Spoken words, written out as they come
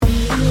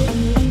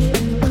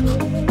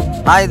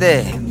Hi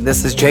there,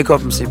 this is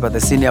Jacob Msipha,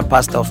 the senior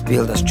pastor of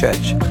Builders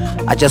Church.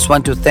 I just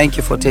want to thank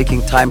you for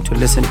taking time to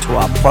listen to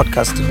our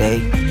podcast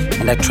today,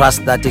 and I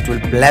trust that it will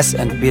bless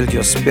and build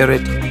your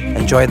spirit.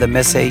 Enjoy the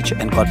message,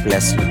 and God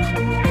bless you.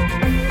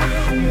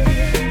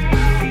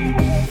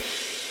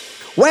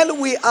 Well,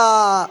 we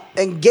are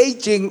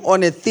engaging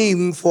on a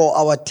theme for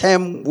our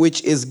term,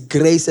 which is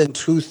grace and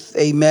truth.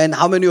 Amen.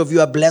 How many of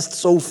you are blessed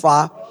so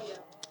far?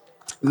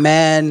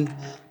 Man.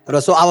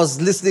 So I was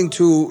listening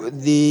to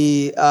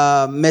the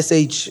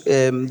message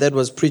that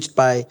was preached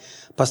by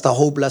Pastor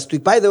Hope last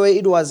week. By the way,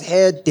 it was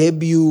her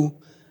debut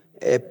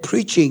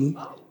preaching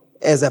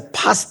as a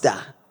pastor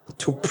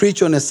to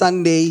preach on a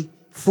Sunday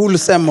full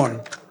sermon.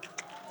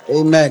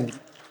 Amen.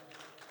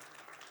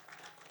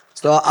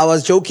 So I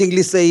was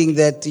jokingly saying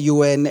that you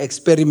were an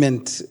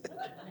experiment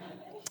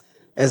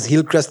as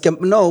Hillcrest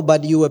camp. No,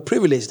 but you were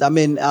privileged. I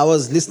mean, I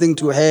was listening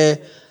to her.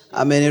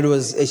 I mean,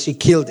 she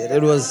killed it.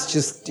 It was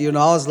just, I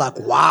was like,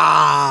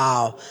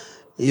 wow,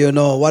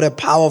 what a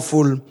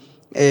powerful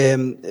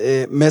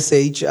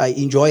message. I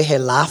enjoy her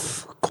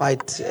laugh,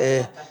 quite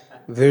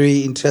very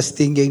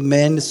interesting,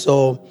 amen.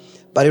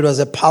 But it was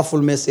a powerful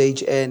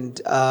message.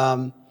 And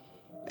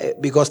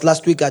because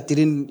last week I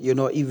didn't,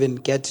 even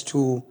get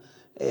to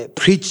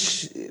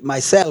preach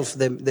myself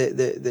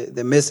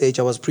the message.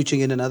 I was preaching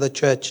in another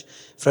church.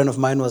 A friend of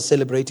mine was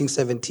celebrating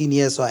 17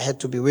 years, so I had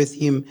to be with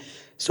him.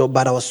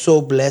 But I was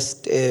so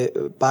blessed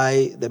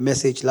by the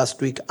message last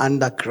week,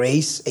 Under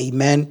Grace.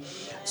 Amen.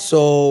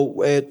 So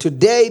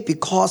today,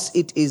 because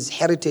it is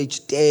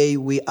Heritage Day,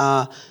 we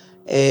are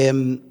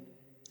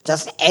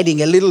just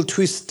adding a little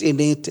twist in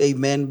it.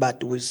 Amen.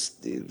 But we're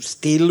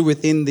still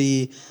within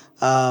the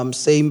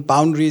same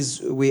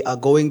boundaries. We are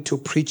going to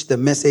preach the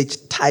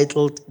message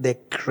titled The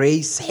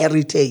Grace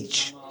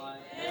Heritage.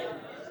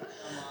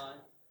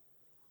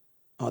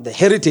 Or the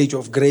heritage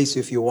of grace,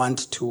 if you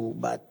want to,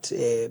 but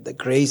the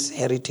grace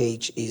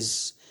heritage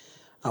is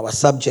our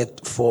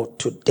subject for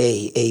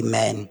today.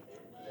 Amen.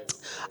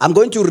 I'm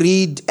going to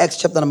read Acts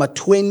chapter number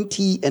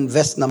 20 and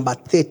verse number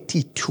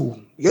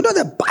 32.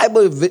 The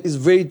Bible is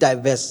very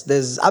diverse.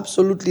 There's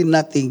absolutely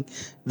nothing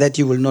that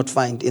you will not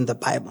find in the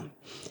Bible.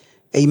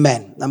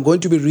 Amen. I'm going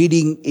to be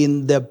reading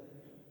in the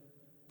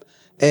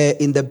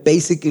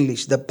basic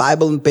English, the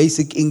Bible in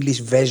basic English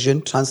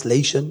version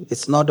translation.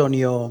 It's not on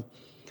your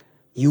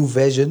U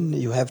version.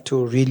 You have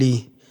to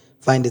really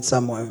find it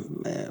somewhere.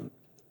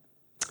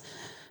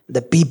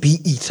 The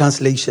BBE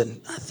translation,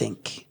 I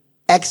think.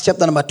 Acts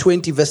chapter number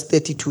 20, verse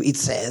 32, it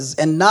says,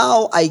 "And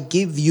now I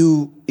give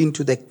you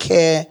into the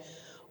care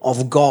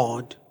of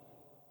God."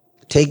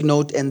 Take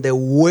note, "and the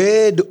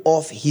word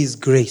of his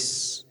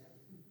grace."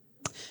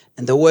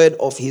 And the word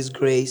of his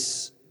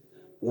grace,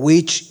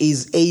 which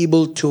is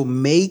able to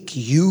make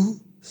you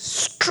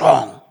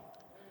strong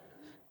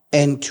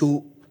and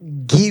to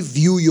give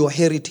you your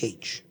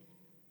heritage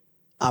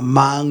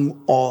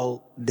among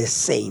all the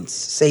saints.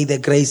 Say the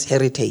grace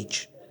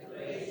heritage.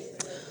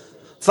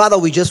 Father,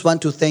 we just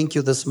want to thank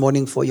you this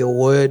morning for your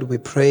word. We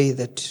pray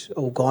that,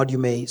 oh God, you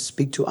may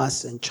speak to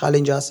us and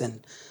challenge us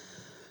and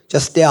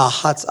just stir our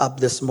hearts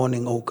up this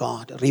morning, oh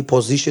God.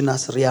 Reposition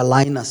us,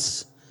 realign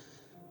us.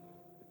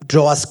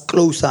 Draw us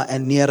closer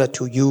and nearer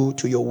to you,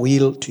 to your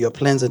will, to your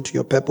plans, and to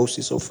your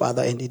purposes, oh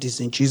Father. And it is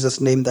in Jesus'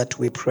 name that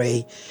we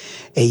pray.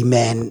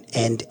 Amen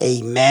and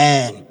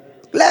amen.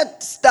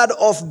 Let's start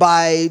off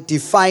by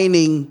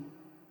defining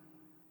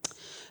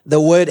the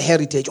word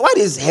heritage. What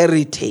is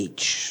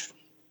heritage?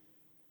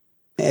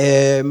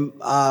 I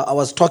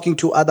was talking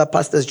to other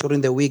pastors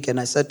during the week, and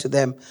I said to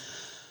them,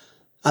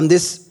 I'm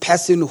this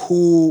person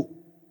who,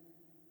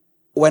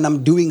 when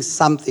I'm doing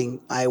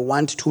something, I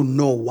want to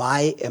know,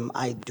 why am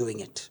I doing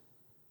it?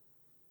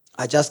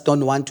 I just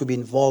don't want to be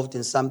involved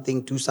in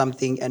something, do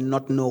something, and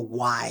not know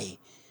why.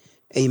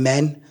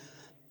 Amen.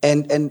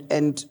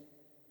 And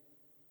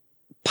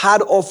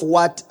part of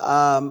what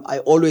I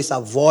always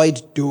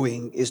avoid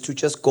doing is to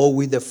just go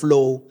with the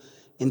flow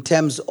in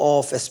terms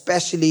of,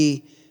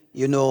 especially,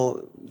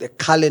 the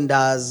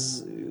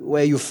calendars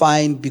where you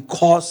find,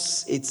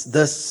 because it's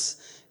this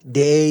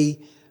day,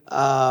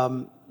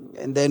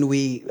 and then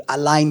we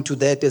align to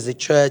that as a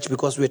church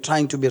because we're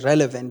trying to be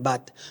relevant.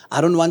 But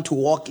I don't want to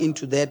walk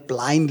into that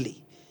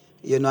blindly.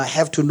 I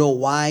have to know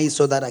why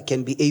so that I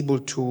can be able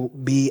to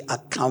be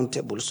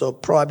accountable. So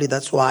probably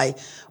that's why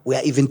we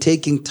are even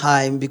taking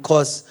time,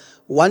 because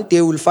one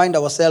day we'll find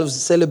ourselves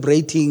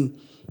celebrating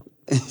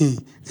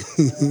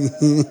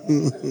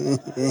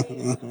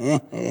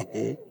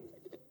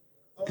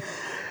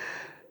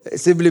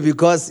simply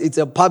because it's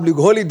a public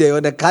holiday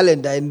on the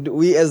calendar, and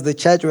we as the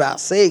church, we are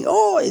saying,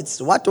 oh,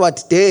 it's what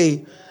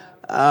day,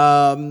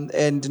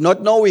 and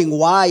not knowing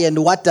why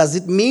and what does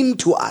it mean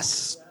to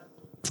us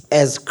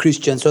as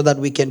Christians, so that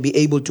we can be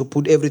able to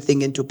put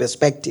everything into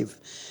perspective.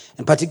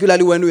 And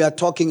particularly when we are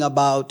talking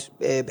about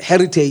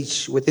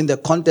heritage within the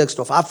context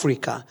of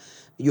Africa,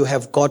 you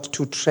have got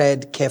to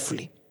tread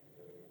carefully.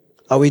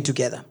 Are we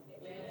together?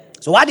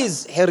 So what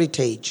is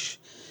heritage?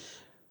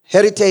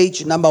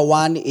 Heritage, number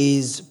one,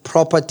 is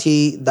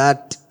property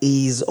that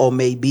is or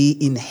may be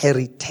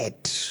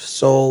inherited.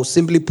 So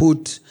simply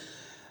put,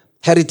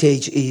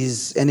 heritage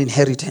is an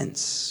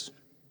inheritance.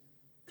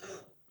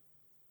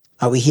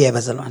 Are we here,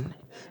 Bazalwan?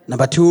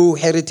 Number two,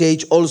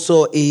 heritage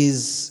also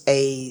is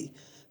a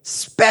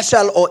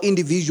special or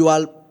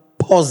individual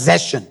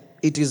possession.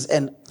 It is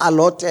an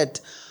allotted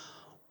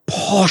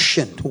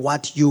portion,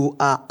 what you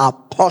are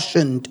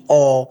apportioned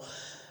or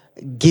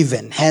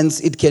given. Hence,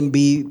 it can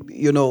be,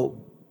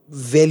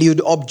 valued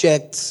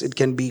objects. It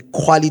can be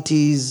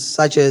qualities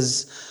such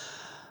as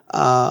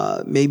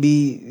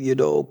maybe,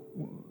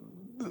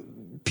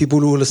 people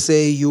will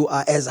say you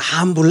are as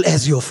humble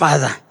as your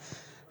father.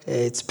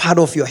 It's part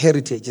of your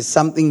heritage. It's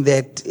something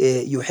that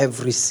you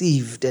have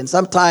received. And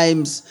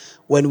sometimes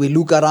when we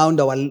look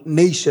around our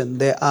nation,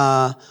 there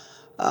are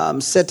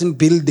certain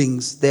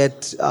buildings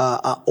that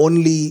are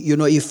only,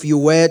 if you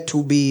were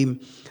to be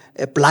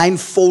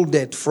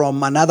blindfolded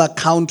from another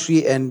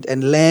country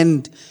and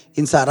land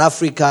in South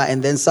Africa,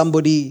 and then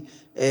somebody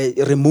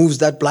removes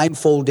that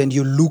blindfold and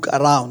you look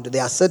around,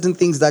 there are certain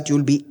things that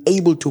you'll be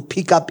able to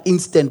pick up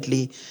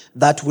instantly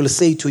that will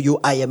say to you,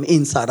 I am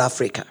in South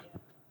Africa.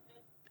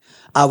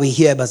 Are we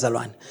here,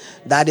 Bazalwan?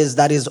 That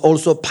is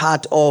also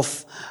part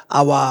of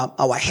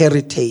our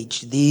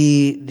heritage.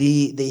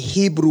 The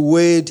Hebrew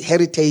word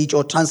heritage,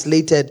 or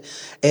translated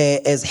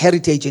as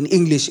heritage in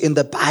English in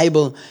the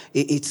Bible,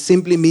 it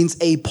simply means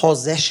a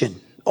possession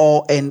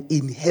or an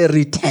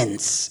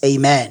inheritance.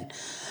 Amen.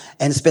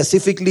 And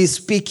specifically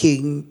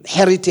speaking,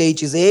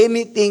 heritage is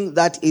anything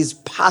that is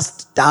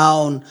passed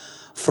down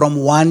from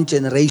one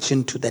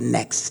generation to the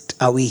next.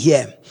 Are we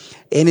here?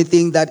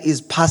 Anything that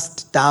is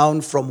passed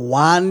down from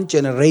one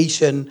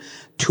generation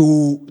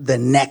to the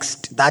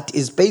next. That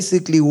is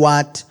basically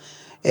what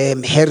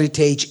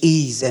heritage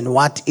is and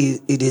what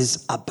it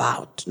is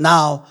about.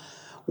 Now,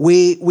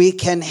 we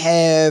can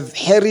have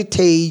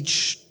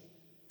heritage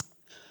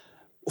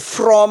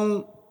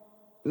from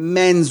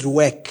men's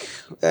work.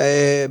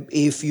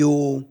 If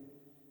you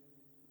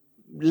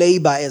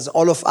labor, as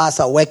all of us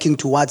are working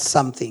towards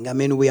something. I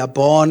mean, we are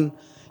born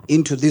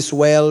into this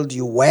world,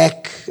 you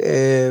work,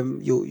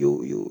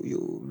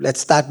 you let's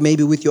start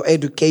maybe with your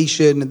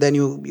education, and then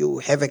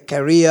you have a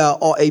career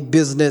or a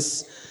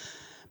business.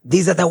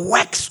 These are the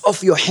works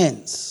of your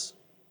hands.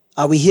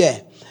 Are we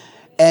here?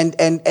 And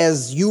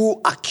as you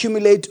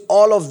accumulate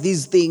all of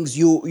these things,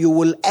 you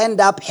will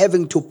end up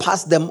having to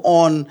pass them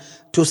on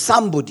to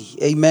somebody.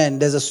 Amen.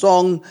 There's a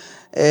song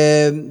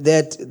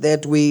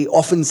that we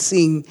often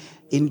sing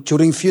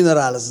during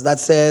funerals that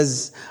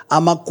says,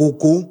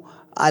 Amakuku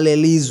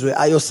alelizwe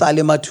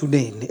ayosale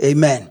mathuneni.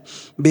 Amen.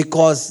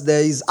 Because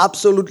there is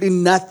absolutely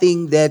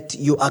nothing that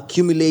you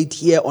accumulate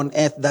here on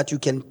earth that you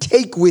can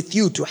take with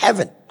you to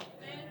heaven.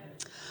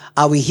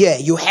 Are we here?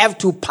 You have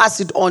to pass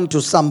it on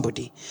to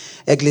somebody.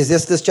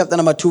 Ecclesiastes chapter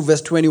number 2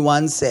 verse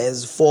 21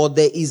 says, for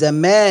there is a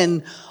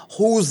man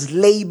whose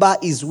labor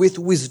is with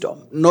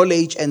wisdom,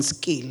 knowledge and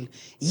skill.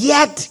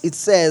 Yet it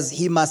says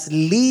he must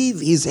leave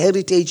his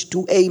heritage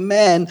to a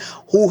man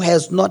who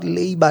has not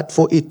labored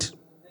for it.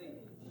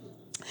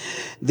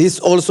 This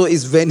also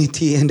is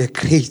vanity and a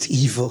great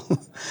evil.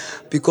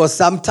 Because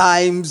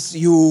sometimes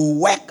you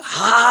work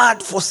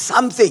hard for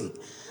something.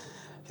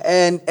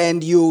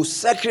 And you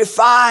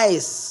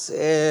sacrifice,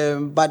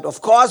 but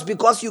of course,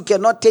 because you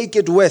cannot take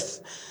it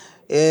with,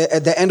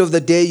 at the end of the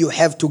day, you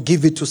have to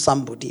give it to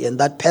somebody, and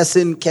that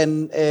person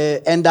can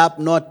end up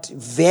not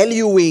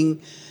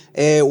valuing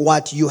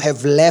what you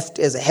have left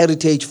as a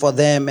heritage for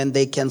them, and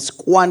they can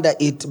squander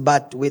it.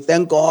 But we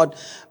thank God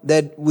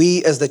that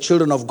we as the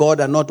children of God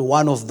are not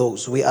one of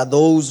those. We are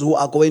those who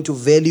are going to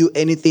value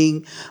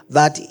anything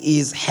that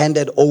is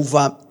handed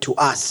over to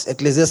us.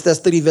 Ecclesiastes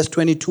 3 verse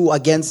 22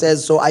 again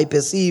says, so I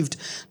perceived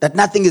that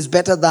nothing is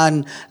better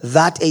than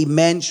that a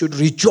man should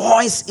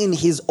rejoice in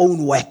his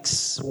own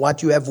works.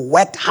 What you have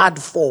worked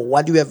hard for,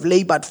 what you have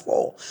labored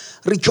for,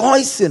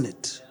 rejoice in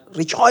it.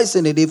 Rejoice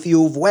in it. If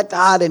you've worked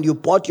hard and you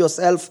bought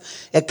yourself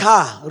a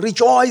car,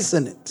 rejoice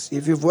in it.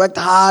 If you've worked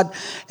hard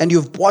and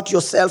you've bought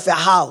yourself a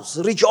house,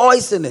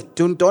 rejoice in it.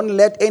 Don't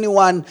let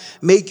anyone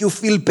make you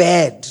feel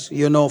bad,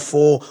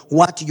 for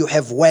what you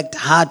have worked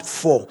hard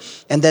for.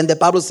 And then the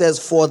Bible says,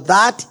 for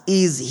that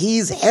is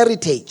his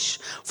heritage.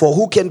 For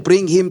who can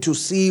bring him to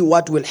see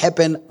what will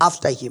happen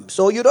after him?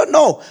 So you don't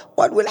know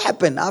what will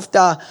happen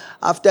after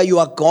you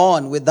are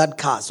gone with that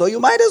car. So you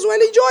might as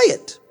well enjoy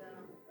it.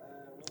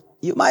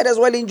 You might as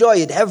well enjoy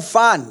it. Have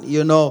fun,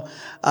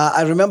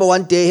 I remember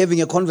one day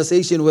having a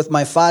conversation with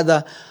my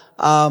father.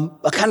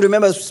 I can't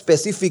remember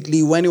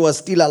specifically when he was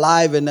still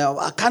alive, and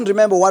I can't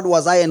remember what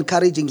was I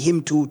encouraging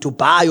him to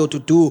buy or to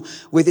do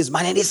with his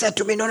money. And he said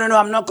to me, no,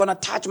 I'm not going to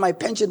touch my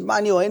pension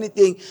money or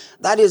anything.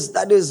 That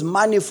is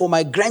money for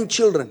my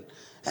grandchildren.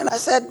 And I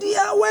said,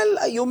 yeah,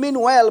 well, you mean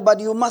well,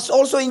 but you must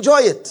also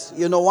enjoy it,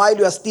 while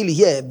you are still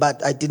here.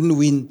 But I didn't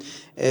win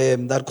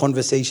that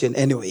conversation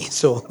anyway.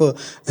 So,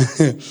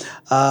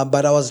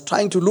 but I was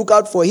trying to look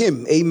out for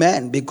him,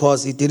 amen,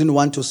 because he didn't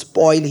want to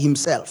spoil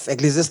himself.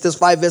 Ecclesiastes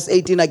 5 verse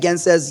 18 again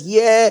says,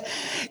 "Here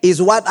is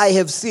what I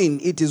have seen.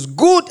 It is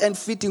good and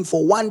fitting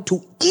for one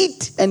to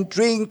eat and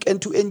drink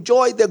and to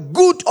enjoy the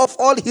good of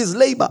all his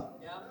labor,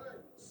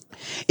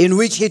 in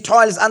which he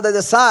toils under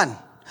the sun,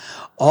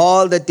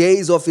 all the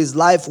days of his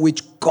life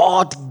which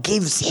God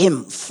gives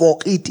him, for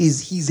it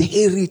is his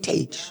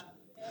heritage."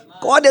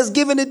 God has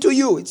given it to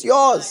you. It's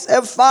yours.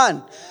 Have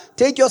fun.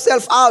 Take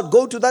yourself out.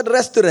 Go to that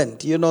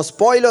restaurant.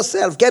 Spoil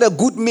yourself. Get a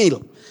good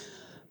meal.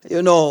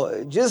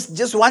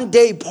 Just one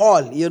day,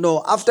 Paul,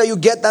 after you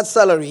get that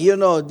salary, you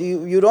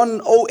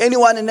don't owe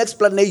anyone an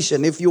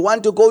explanation. If you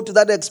want to go to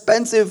that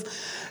expensive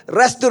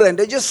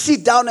restaurant, just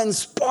sit down and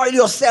spoil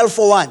yourself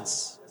for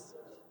once.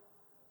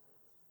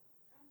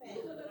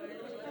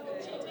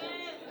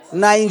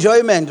 Now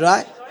enjoyment,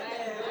 right?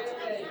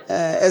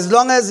 As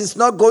long as it's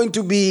not going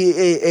to be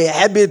a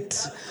habit,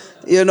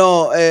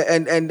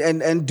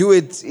 and do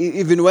it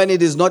even when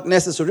it is not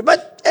necessary.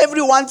 But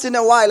every once in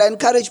a while, I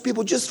encourage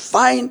people, just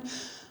find,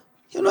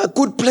 a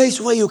good place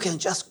where you can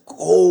just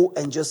go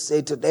and just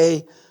say,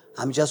 today,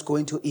 I'm just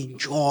going to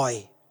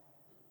enjoy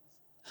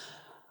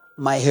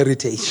my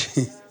heritage.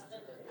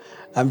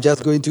 I'm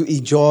just going to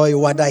enjoy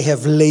what I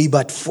have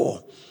labored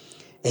for.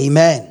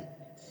 Amen.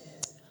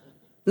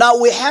 Now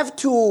we have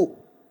to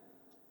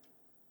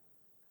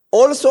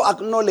also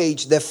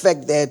acknowledge the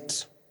fact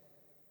that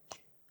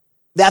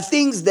there are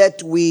things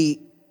that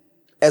we,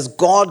 as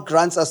God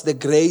grants us the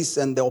grace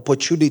and the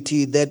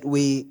opportunity, that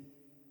we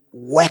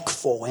work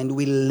for and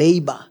we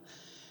labor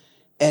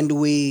and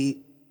we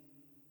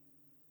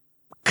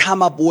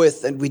come up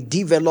with and we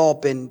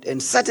develop,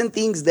 and certain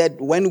things that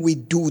when we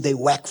do, they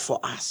work for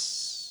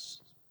us.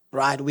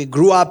 Right? We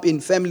grew up in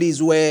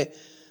families where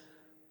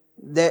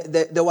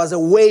there was a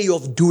way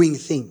of doing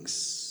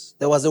things.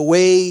 There was a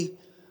way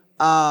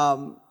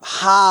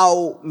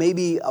how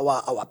maybe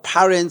our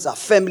parents, our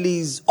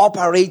families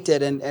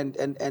operated,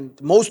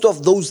 and most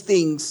of those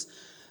things,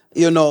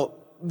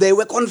 they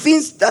were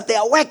convinced that they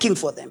are working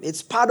for them.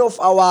 It's part of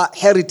our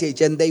heritage,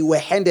 and they were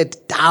handed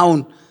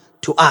down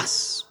to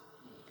us.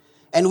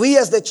 And we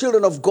as the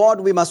children of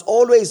God, we must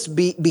always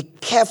be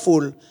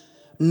careful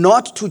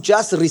not to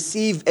just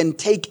receive and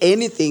take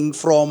anything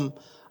from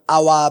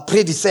our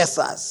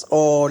predecessors,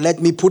 or let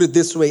me put it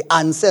this way,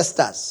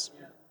 ancestors.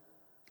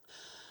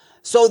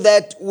 So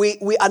that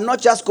we are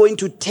not just going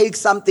to take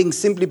something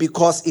simply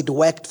because it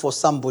worked for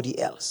somebody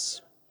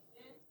else.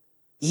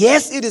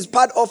 Yes, it is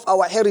part of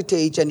our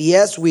heritage, and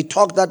yes, we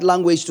talk that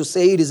language to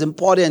say it is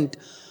important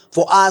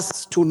for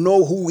us to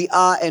know who we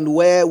are and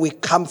where we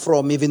come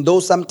from, even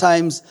though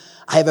sometimes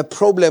I have a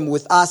problem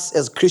with us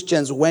as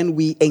Christians when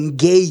we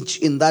engage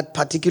in that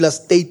particular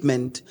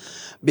statement,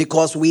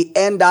 because we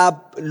end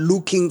up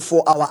looking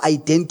for our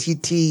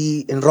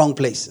identity in wrong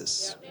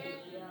places.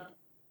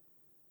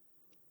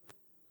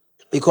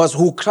 Because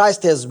who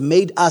Christ has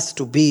made us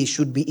to be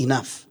should be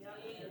enough.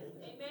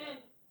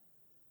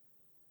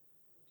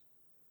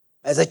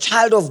 As a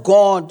child of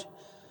God,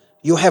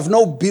 you have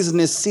no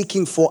business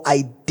seeking for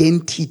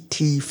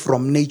identity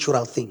from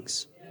natural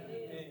things,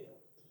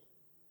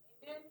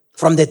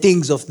 from the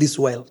things of this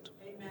world.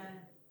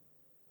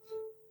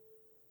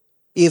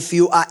 If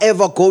you are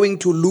ever going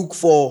to look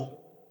for...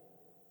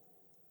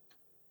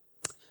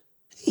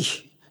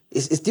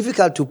 It's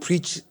difficult to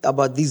preach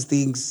about these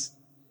things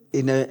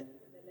in a...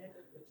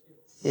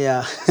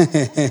 Yeah.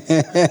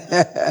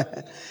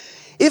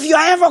 If you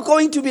are ever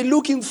going to be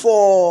looking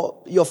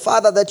for your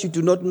father that you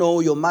do not know,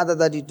 your mother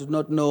that you do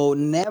not know,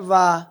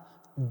 never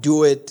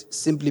do it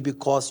simply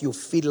because you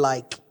feel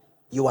like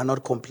you are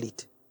not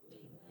complete.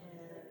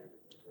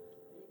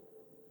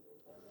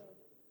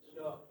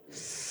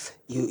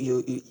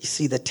 You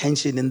see the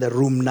tension in the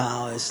room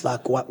now. It's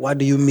like, what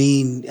do you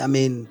mean? I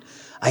mean,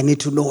 I need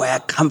to know where I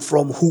come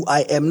from, who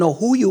I am. No,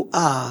 who you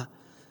are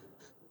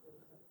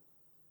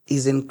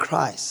is in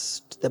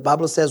Christ. The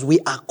Bible says we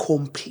are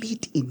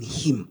complete in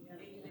Him.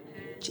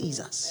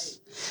 Jesus.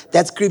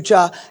 That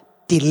scripture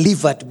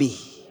delivered me.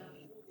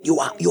 You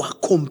are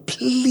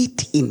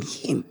complete in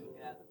Him.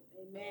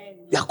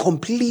 You are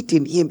complete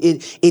in Him.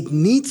 It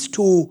needs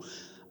to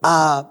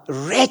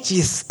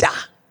register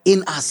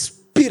in our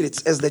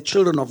spirits as the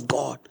children of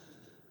God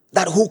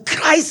that who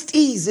Christ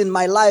is in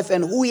my life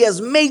and who He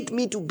has made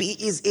me to be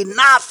is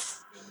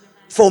enough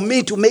for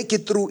me to make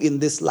it through in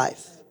this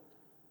life.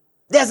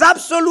 There's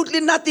absolutely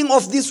nothing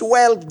of this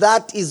world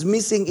that is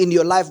missing in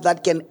your life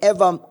that can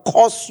ever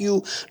cause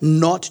you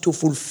not to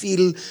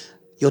fulfill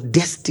your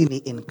destiny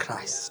in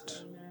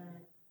Christ.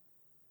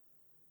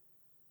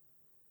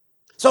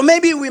 So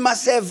maybe we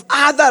must have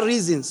other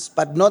reasons,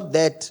 but not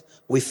that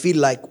we feel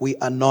like we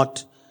are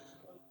not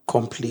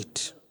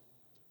complete.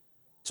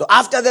 So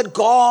after that,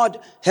 God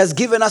has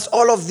given us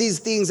all of these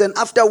things, and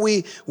after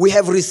we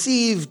have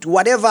received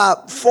whatever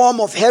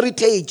form of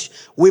heritage,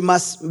 we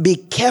must be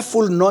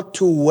careful not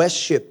to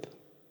worship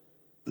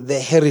the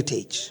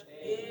heritage.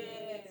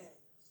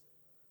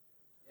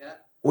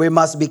 We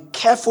must be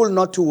careful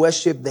not to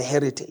worship the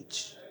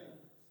heritage.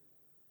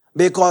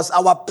 Because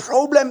our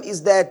problem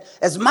is that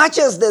as much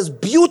as there's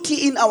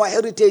beauty in our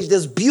heritage,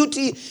 there's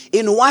beauty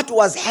in what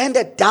was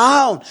handed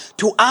down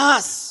to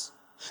us.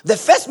 The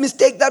first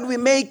mistake that we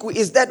make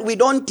is that we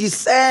don't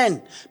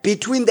discern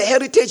between the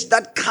heritage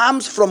that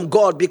comes from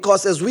God.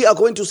 Because as we are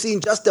going to see in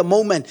just a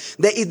moment,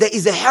 there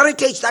is a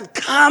heritage that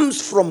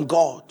comes from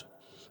God.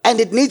 And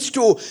it needs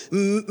to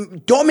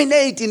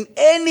dominate in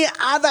any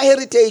other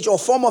heritage or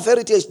form of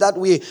heritage that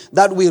we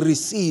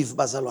receive,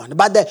 Bazalwane.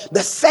 But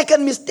the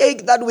second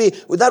mistake that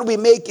we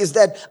make is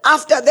that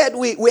after that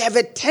we have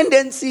a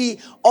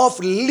tendency of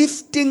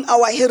lifting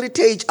our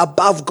heritage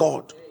above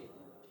God.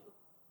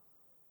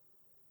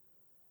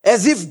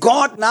 As if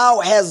God now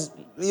has,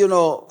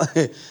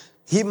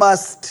 he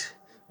must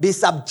be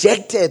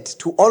subjected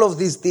to all of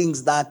these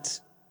things that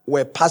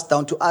were passed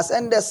down to us.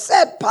 And the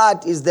sad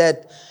part is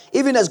that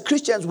even as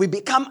Christians, we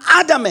become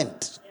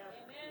adamant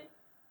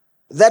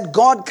that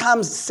God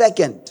comes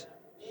second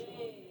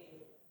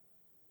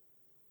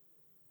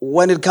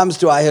when it comes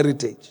to our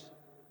heritage.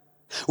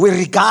 We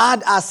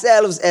regard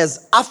ourselves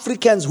as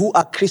Africans who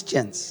are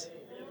Christians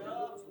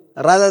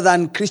rather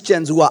than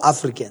Christians who are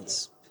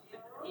Africans.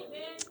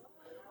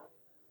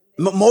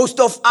 Most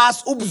of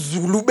us,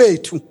 ubuzulu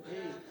bethu,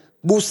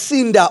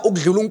 businda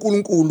ukudlula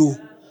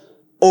uNkulunkulu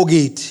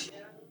okithi.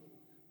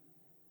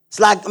 It's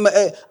like,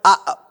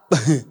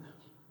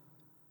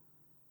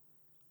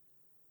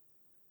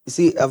 you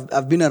see,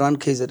 I've been around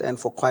KZN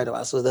for quite a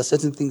while, so there's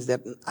certain things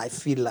that I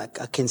feel like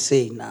I can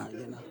say now,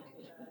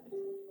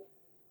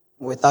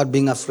 without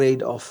being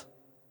afraid of.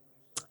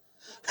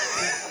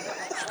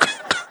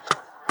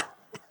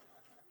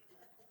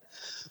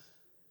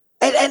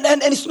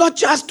 And it's not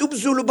just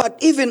Ubzulu, but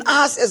even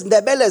us as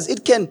Ndebeles,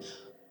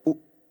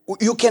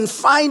 you can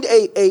find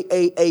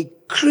a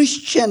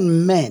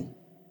Christian man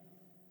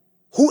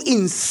who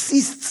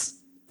insists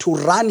to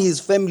run his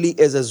family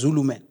as a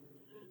Zulu man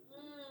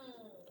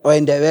or a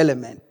Ndebele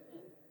man.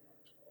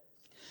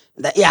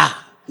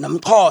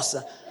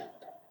 Namxhosa.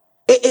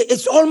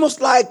 It's almost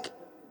like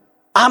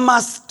I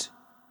must,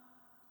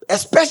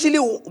 especially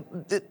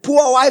the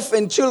poor wife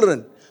and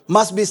children,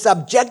 must be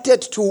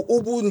subjected to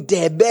ubu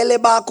Ndebele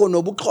bako,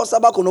 nobu Xhosa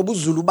bako, nobu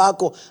Zulu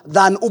bako,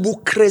 than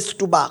ubu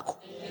Krestu bako.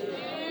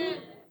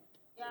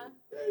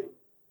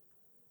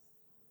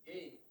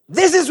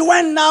 This is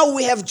when now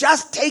we have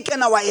just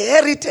taken our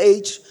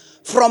heritage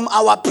from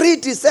our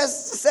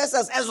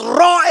predecessors as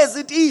raw as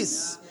it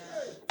is.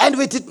 And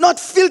we did not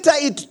filter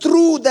it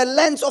through the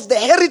lens of the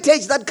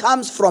heritage that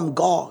comes from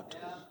God.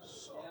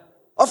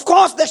 Of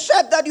course, the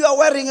shirt that you are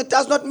wearing, it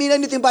does not mean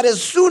anything. But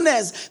as soon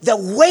as the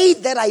way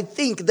that I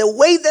think, the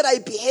way that I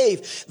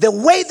behave, the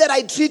way that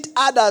I treat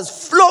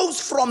others flows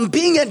from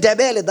being a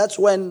Ndebele, that's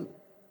when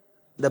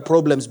the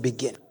problems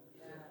begin.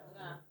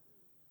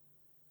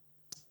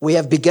 We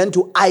have begun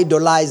to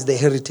idolize the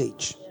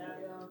heritage.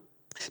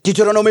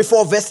 Deuteronomy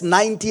 4 verse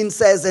 19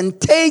 says, "And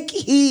take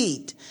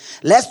heed,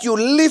 lest you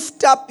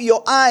lift up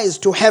your eyes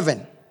to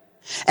heaven.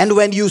 And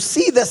when you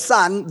see the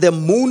sun, the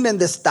moon, and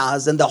the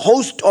stars, and the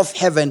host of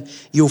heaven,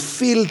 you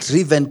feel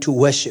driven to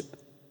worship.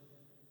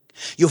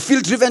 You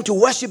feel driven to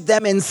worship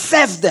them and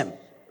serve them,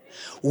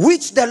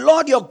 which the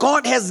Lord your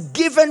God has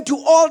given to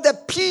all the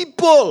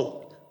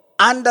people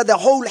under the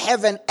whole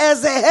heaven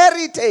as a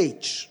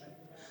heritage."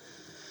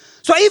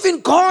 So even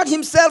God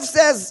himself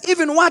says,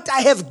 even what I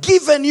have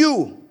given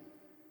you,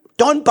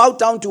 don't bow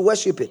down to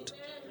worship it.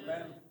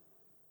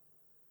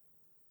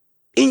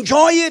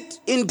 Enjoy it,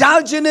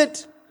 indulge in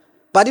it,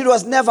 but it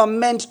was never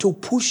meant to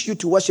push you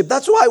to worship.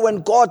 That's why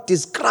when God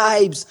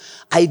describes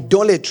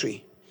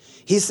idolatry,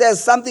 he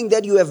says something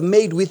that you have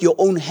made with your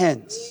own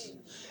hands.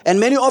 And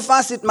many of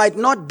us, it might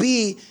not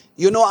be,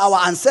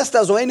 our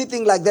ancestors or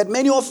anything like that.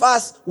 Many of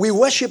us, we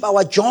worship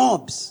our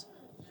jobs.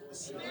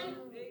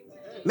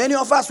 Many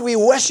of us, we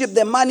worship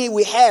the money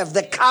we have,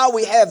 the car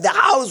we have, the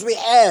house we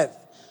have.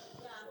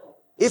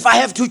 If I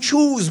have to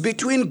choose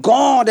between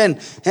God and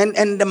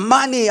the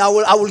money, I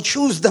will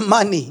choose the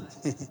money.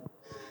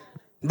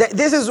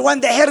 This is when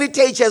the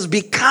heritage has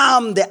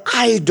become the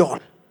idol.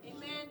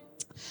 Amen.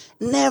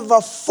 Never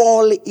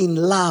fall in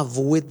love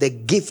with the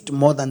gift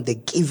more than the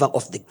giver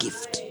of the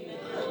gift.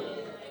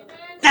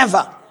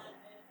 Never.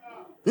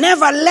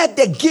 Never let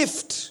the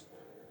gift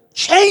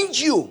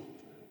change you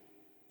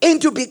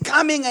into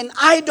becoming an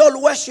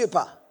idol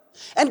worshiper.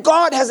 And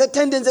God has a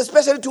tendency,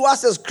 especially to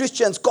us as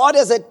Christians, God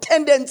has a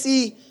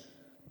tendency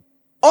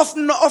of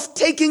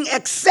taking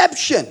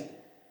exception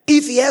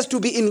if he has to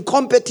be in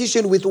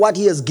competition with what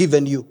he has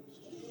given you.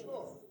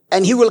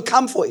 And he will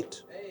come for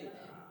it.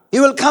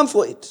 He will come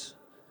for it.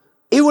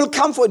 He will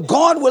come for it.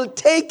 God will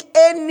take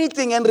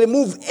anything and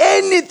remove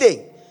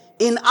anything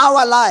in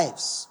our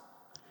lives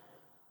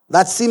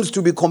that seems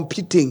to be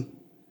competing.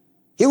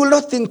 He will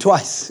not think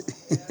twice.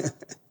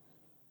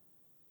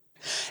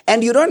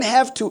 And you don't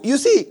have to, you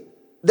see,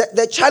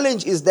 the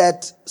challenge is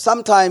that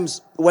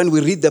sometimes when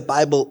we read the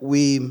Bible,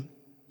 we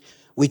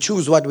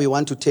choose what we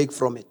want to take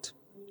from it.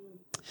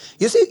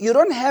 You see, you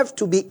don't have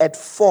to be at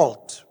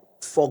fault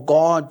for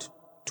God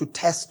to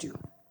test you.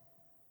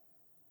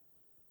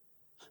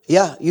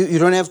 Yeah, you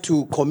don't have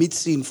to commit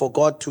sin for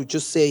God to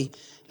just say,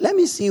 let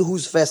me see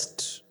who's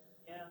first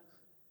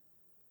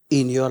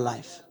in your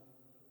life.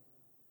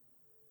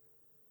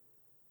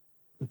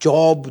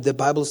 Job, the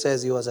Bible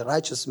says he was a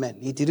righteous man.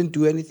 He didn't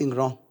do anything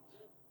wrong.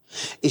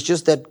 It's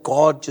just that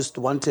God just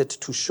wanted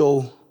to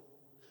show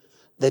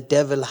the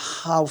devil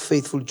how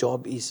faithful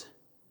Job is.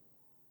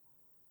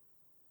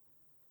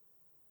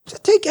 So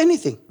take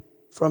anything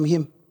from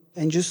him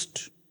and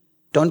just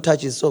don't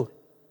touch his soul.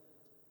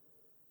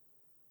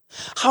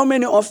 How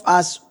many of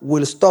us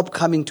will stop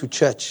coming to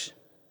church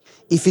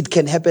if it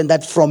can happen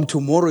that from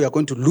tomorrow you're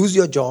going to lose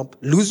your job,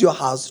 lose your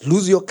house,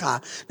 lose your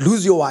car,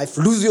 lose your wife,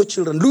 lose your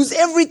children, lose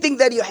everything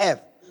that you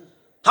have?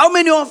 How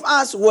many of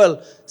us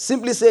will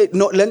simply say,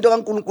 no, lento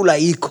kaNkulunkulu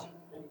ayikho.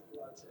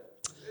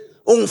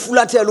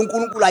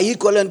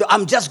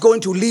 I'm just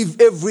going to leave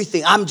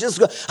everything. I'm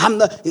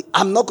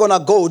not going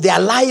to go. They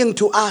are lying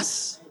to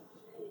us.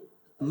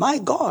 My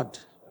God.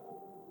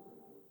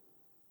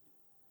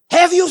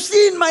 Have you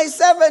seen my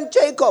servant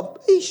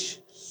Jacob? Ish.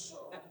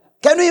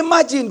 Can you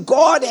imagine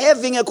God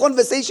having a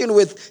conversation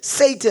with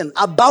Satan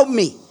about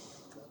me?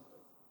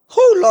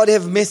 Oh, Lord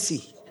have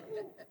mercy.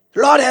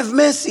 Lord have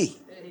mercy.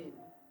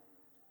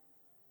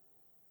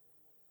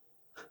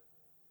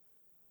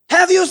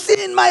 Have you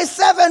seen my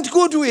servant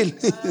Goodwill?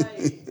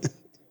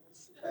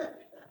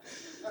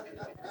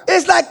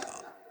 It's like,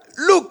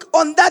 look,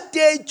 on that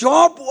day,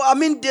 Job,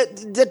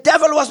 the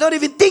devil was not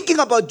even thinking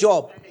about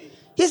Job.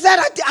 He said,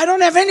 I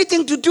don't have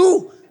anything to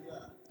do.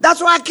 That's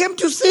why I came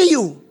to see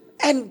you.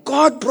 And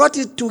God brought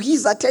it to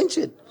his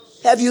attention.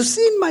 Have you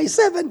seen my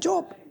servant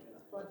Job?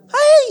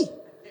 Hey!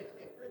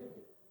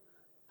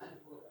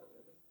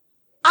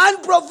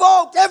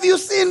 Unprovoked. Have you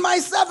seen my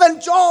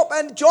servant Job?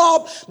 And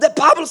Job, the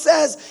Bible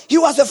says, he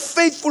was a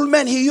faithful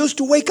man. He used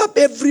to wake up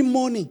every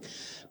morning,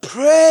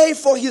 pray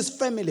for his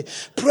family,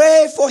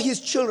 pray for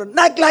his children.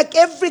 Not like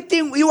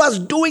everything, he was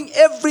doing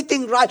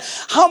everything right.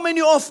 How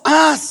many of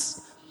us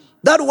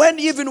that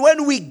even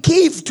when we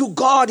give to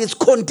God, it's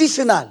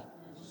conditional?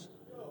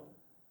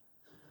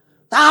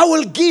 I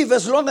will give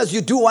as long as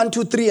you do 1,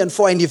 2, 3, and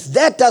 4. And if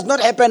that does not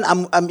happen,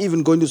 I'm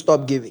even going to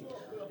stop giving.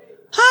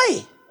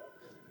 Hi.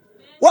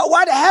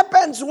 What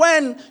happens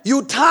when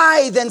you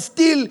tithe and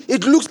still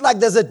it looks like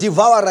there's a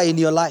devourer in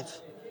your life?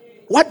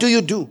 What do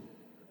you do?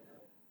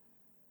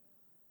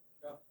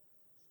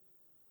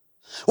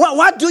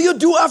 What do you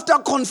do after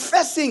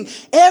confessing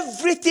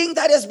everything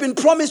that has been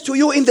promised to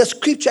you in the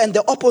scripture and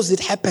the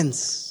opposite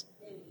happens?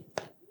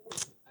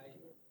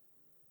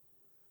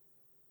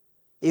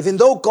 Even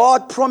though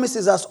God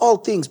promises us all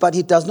things, but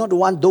he does not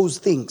want those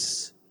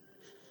things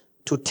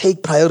to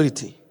take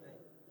priority. He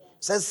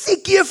says,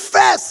 seek ye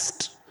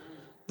first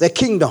the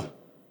kingdom,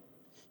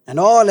 and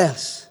all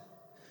else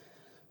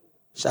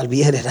shall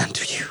be added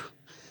unto you.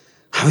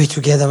 Are we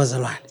together as a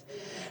Lord?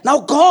 Now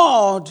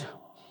God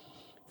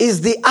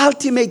is the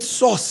ultimate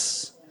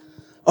source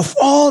of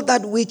all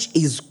that which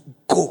is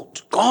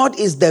good. God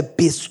is the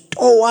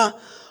bestower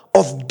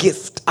of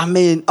gifts.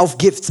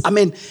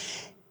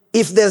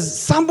 If there's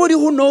somebody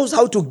who knows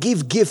how to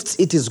give gifts,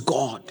 it is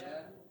God.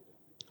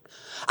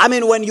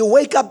 When you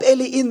wake up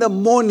early in the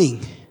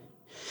morning,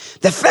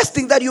 the first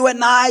thing that you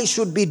and I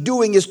should be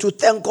doing is to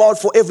thank God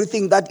for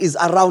everything that is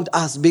around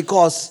us,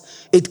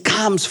 because it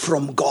comes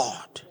from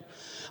God.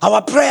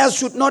 Our prayers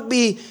should not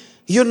be,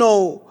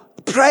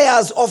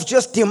 prayers of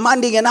just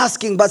demanding and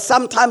asking, but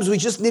sometimes we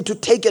just need to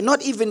take it,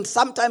 not even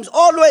sometimes,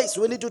 always,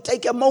 we need to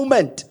take a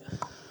moment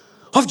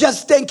of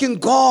just thanking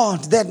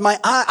God that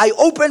I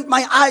opened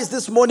my eyes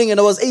this morning and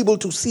I was able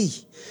to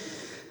see.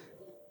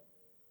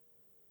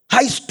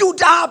 I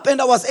stood up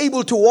and I was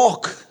able to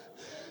walk.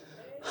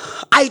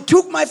 I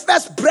took my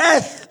first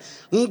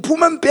breath and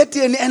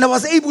I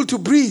was able to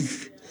breathe.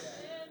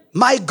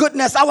 My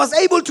goodness, I was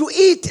able to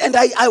eat and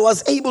I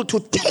was able to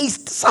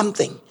taste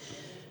something.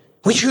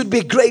 We should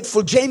be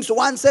grateful. James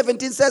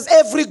 1:17 says,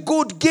 every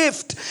good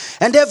gift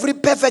and every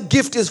perfect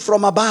gift is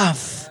from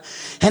above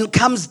and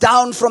comes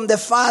down from the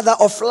Father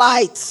of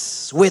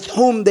lights, with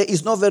whom there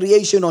is no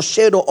variation or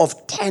shadow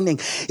of turning.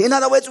 In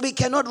other words, we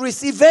cannot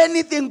receive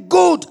anything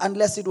good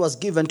unless it was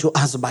given to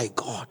us by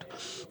God.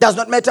 Does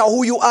not matter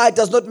who you are. It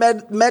does not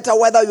matter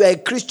whether you are a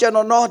Christian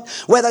or not,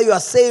 whether you are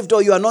saved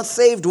or you are not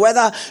saved,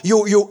 whether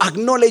you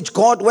acknowledge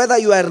God, whether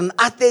you are an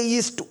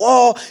atheist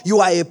or you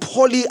are a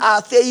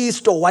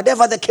polytheist or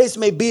whatever the case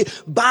may be.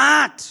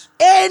 But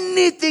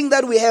anything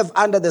that we have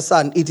under the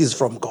sun, it is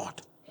from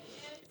God.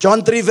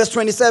 John 3 verse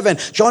 27,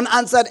 John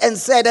answered and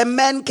said, a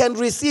man can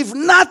receive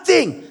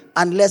nothing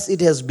unless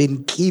it has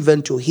been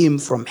given to him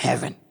from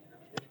heaven.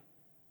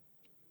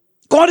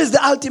 God is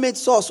the ultimate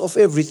source of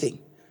everything.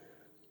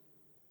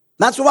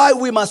 That's why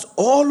we must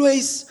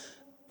always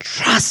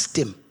trust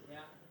him.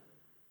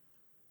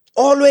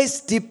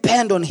 Always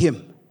depend on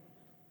him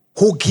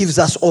who gives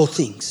us all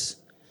things.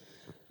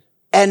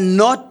 And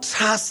not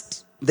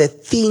trust the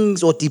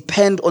things or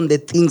depend on the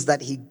things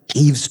that he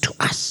gives to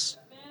us.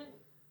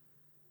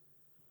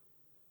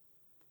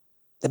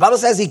 The Bible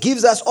says he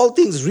gives us all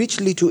things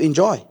richly to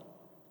enjoy.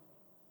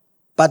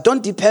 But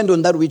don't depend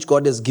on that which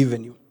God has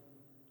given you.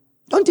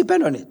 Don't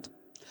depend on it.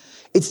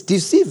 It's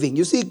deceiving.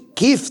 You see,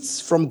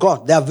 gifts from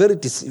God, they are very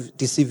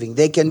deceiving.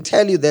 They can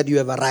tell you that you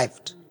have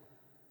arrived.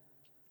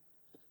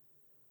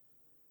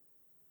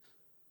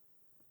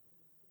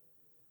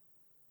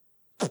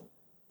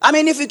 I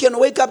mean, if you can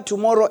wake up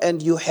tomorrow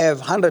and you have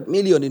 100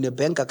 million in a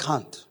bank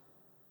account,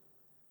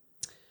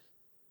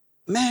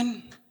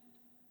 man,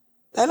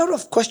 there are a lot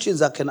of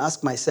questions I can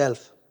ask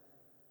myself.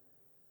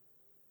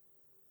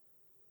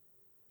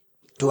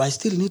 Do I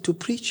still need to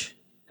preach?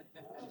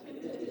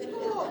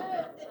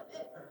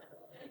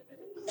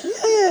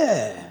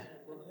 Yeah.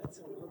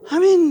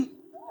 I'm being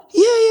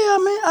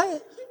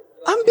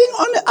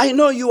honest. I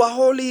know you are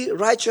holy,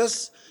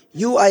 righteous.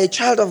 You are a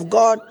child of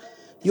God.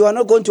 You are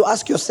not going to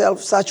ask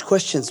yourself such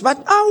questions.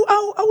 But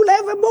I will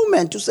have a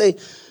moment to say, man,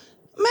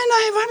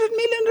 I have 100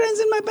 million rands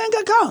in my bank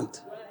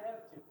account.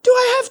 Do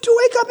I have to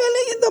wake up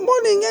early in the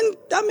morning?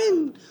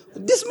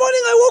 And this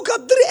morning I woke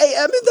up 3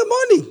 a.m. in the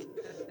morning.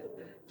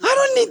 I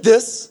don't need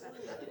this.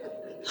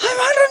 I have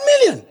 100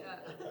 million.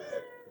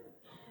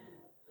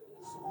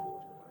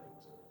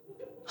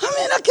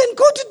 I can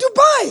go to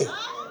Dubai.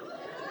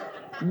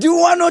 Do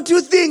one or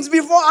two things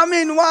before,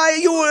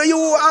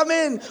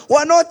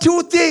 one or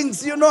two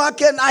things,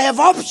 I have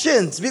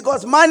options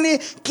because money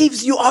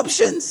gives you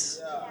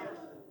options.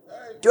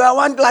 Do I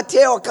want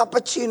latte or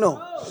cappuccino?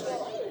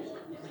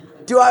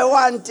 Do I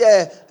want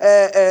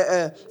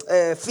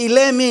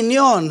filet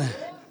mignon?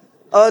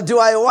 Or do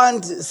I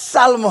want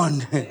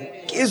salmon?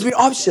 Gives me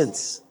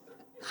options.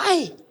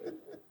 Hi.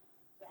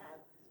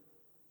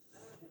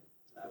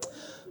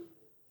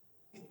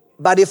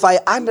 But if I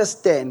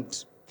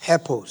understand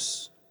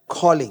purpose,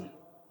 calling,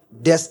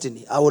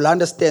 destiny, I will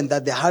understand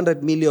that the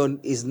 100 million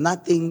is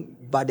nothing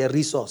but a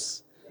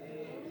resource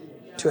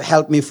to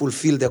help me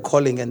fulfill the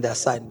calling and the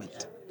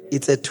assignment.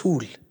 It's a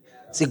tool.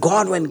 See,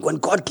 God, when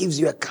God gives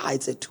you a car,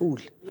 it's a tool.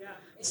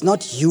 It's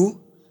not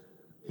you.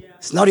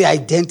 It's not your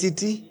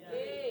identity.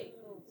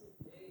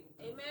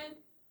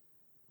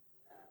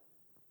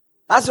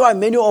 That's why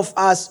many of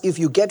us, if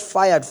you get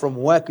fired from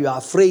work, you are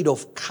afraid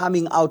of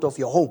coming out of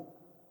your home.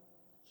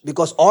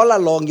 Because all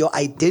along, your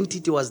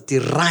identity was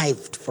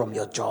derived from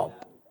your job.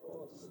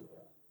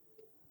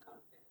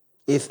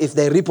 If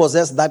they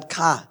repossess that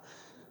car,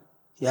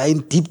 you are in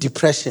deep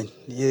depression.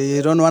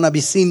 You don't want to be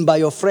seen by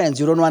your friends.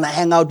 You don't want to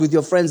hang out with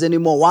your friends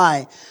anymore.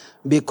 Why?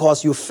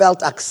 Because you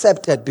felt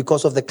accepted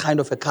because of the kind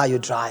of a car you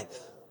drive.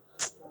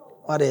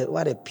 What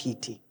a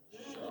pity.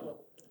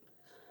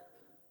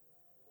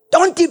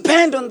 Don't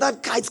depend on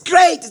that car. It's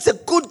great. It's a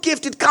good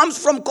gift. It comes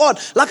from God.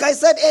 Like I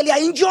said earlier,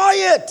 enjoy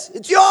it.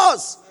 It's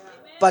yours.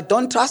 But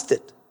don't trust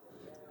it.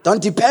 Don't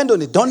depend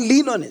on it. Don't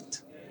lean on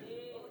it.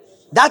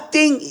 That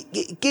thing,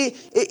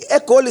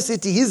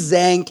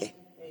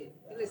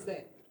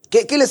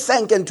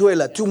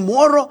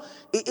 tomorrow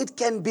it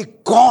can be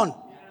gone.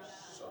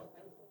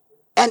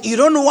 And you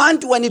don't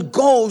want when it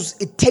goes,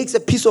 it takes a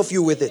piece of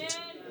you with it.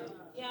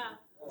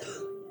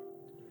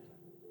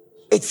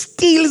 It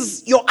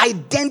steals your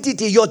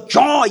identity, your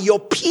joy, your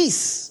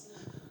peace.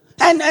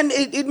 And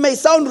it may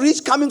sound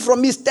rich coming from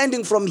me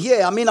standing from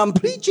here. I'm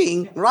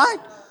preaching, right?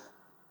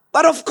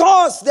 But of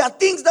course, there are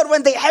things that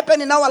when they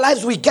happen in our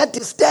lives, we get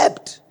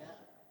disturbed.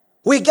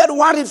 We get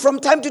worried from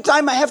time to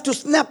time. I have to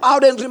snap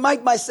out and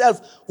remind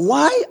myself,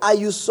 why are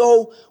you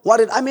so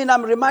worried? I'm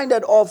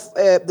reminded of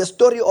the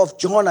story of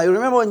Jonah. You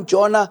remember when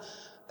Jonah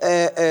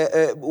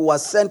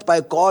was sent by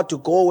God to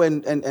go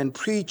and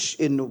preach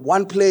in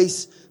one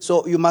place?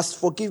 So you must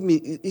forgive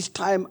me each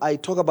time I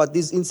talk about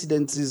these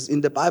incidences in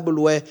the Bible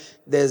where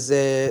there's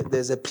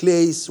a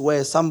place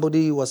where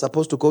somebody was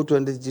supposed to go to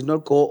and they did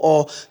not go,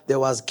 or there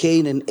was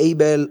Cain and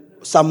Abel,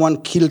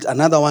 someone killed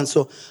another one.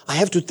 So I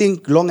have to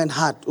think long and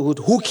hard,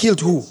 who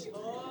killed who?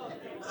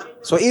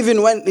 So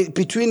even when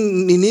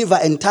between Nineveh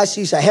and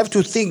Tarshish, I have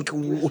to think,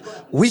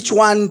 which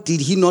one did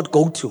he not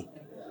go to?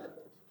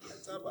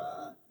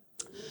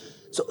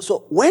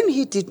 So when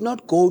he did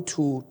not go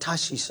to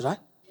Tarshish, right?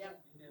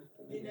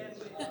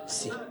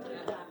 See.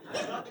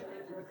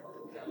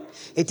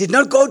 He did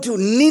not go to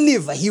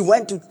Nineveh. He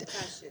went to...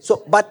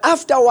 But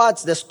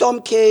afterwards, the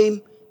storm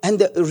came.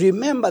 And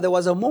remember, there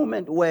was a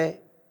moment where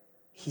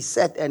he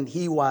sat and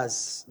there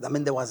was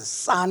a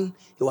sun.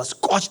 He was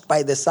scorched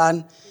by the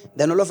sun.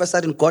 Then all of a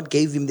sudden, God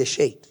gave him the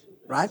shade.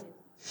 Right?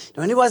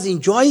 When he was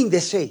enjoying the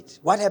shade,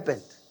 what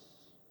happened?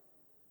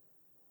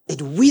 It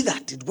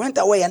withered. It went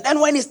away. And then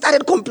when he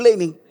started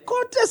complaining,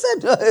 God just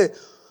said...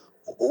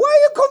 Why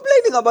are you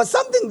complaining about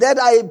something that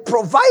I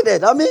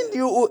provided?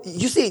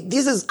 You see,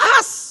 this is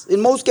us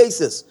in most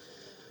cases.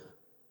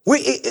 We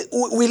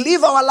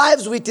live our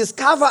lives, we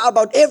discover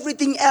about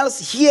everything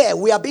else here.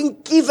 We are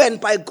being given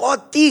by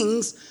God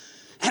things.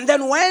 And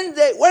then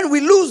when we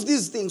lose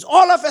these things,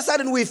 all of a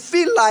sudden we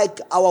feel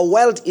like our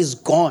world is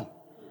gone.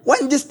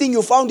 When this thing,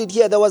 you found it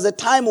here, there was a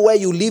time where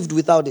you lived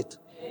without it.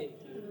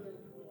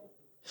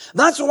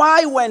 That's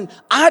why when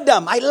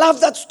Adam, I love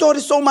that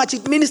story so much,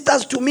 it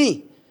ministers to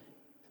me.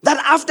 That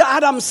after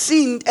Adam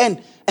sinned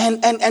and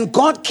And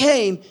God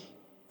came,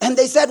 and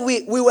they said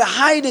we were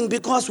hiding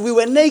because we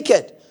were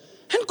naked.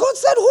 And God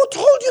said, who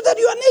told you that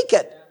you are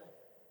naked?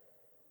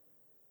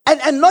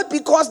 And not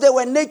because they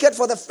were naked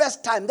for the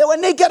first time. They were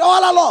naked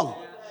all along.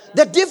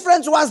 The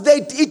difference was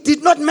it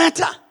did not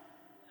matter.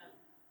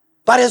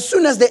 But as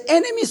soon as the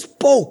enemy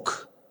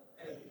spoke,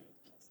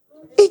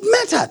 it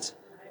mattered.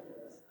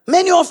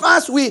 Many of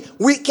us, we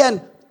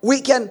can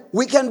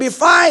be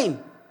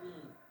fine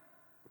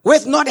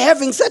with not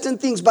having certain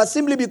things, but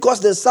simply because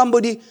there's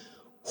somebody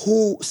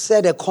who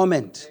said a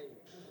comment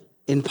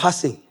in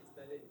passing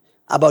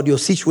about your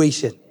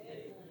situation.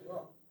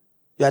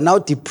 You are now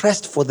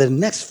depressed for the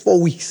next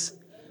 4 weeks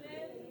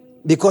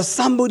because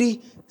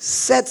somebody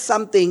said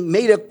something,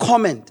 made a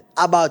comment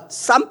about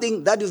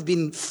something that you've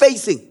been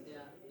facing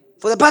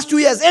for the past 2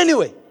 years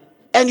anyway,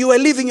 and you were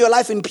living your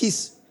life in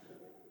peace.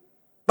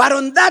 But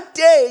on that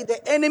day,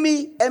 the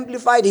enemy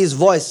amplified his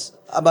voice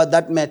about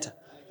that matter,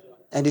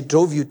 and it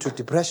drove you to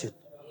depression.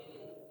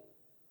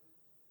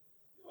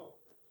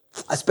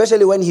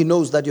 Especially when he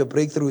knows that your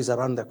breakthrough is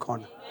around the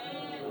corner.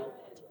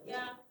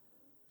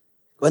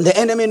 When the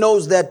enemy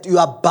knows that you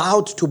are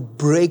about to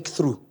break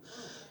through,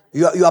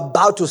 you are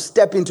about to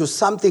step into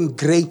something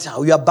greater,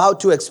 you are about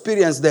to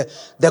experience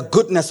the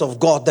goodness of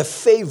God, the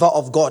favor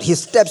of God, he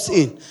steps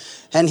in.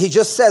 And he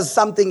just says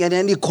something, and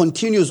then he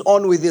continues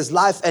on with his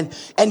life,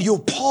 and you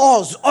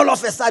pause all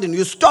of a sudden.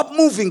 You stop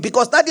moving,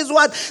 because that is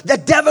what the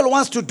devil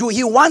wants to do.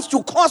 He wants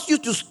to cause you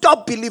to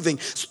stop believing,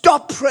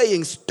 stop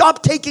praying,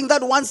 stop taking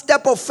that one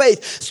step of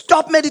faith,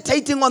 stop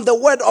meditating on the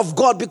word of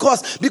God,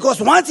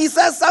 because once he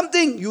says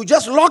something, you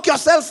just lock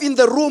yourself in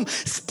the room,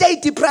 stay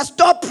depressed,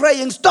 stop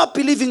praying, stop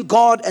believing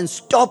God, and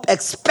stop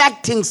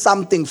expecting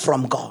something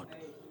from God.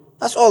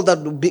 That's all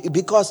that,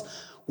 because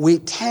we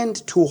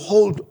tend to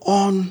hold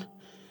on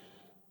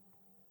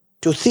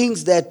to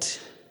things that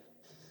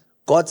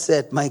God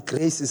said, my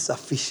grace is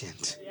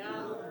sufficient.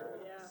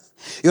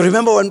 You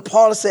remember when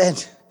Paul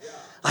said,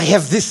 I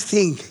have this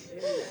thing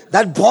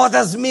that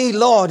bothers me,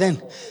 Lord, and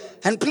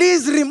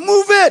please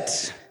remove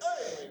it.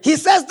 He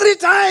says 3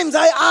 times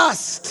I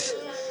asked.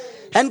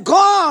 And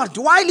God,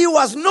 while he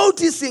was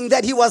noticing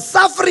that he was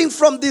suffering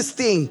from this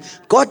thing,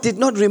 God did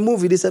not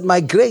remove it. He said, my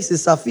grace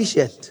is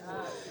sufficient.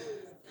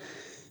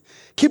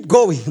 Keep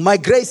going. My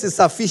grace is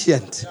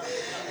sufficient.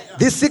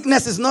 This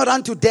sickness is not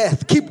unto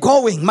death. Keep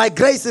going. My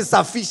grace is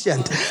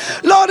sufficient.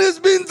 Lord, it's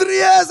been 3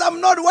 years.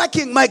 I'm not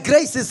working. My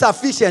grace is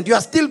sufficient. You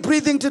are still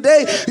breathing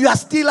today. You are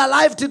still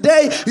alive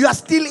today. You are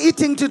still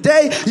eating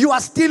today. You are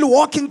still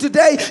walking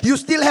today. You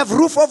still have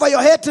roof over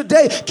your head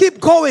today.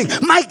 Keep going.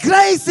 My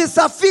grace is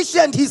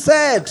sufficient, he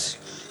said.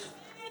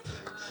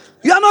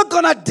 You are not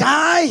going to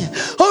die.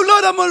 Oh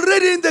Lord, I'm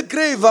already in the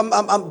grave.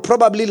 I'm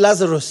probably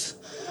Lazarus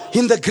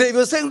in the grave.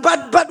 You're saying,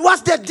 but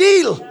what's the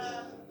deal?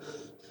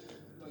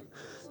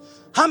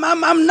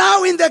 I'm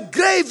now in the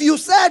grave. You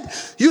said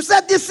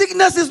this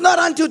sickness is not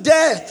unto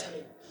death.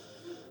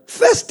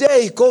 First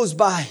day goes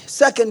by,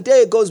 second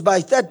day goes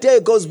by, third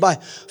day goes by,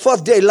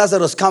 fourth day,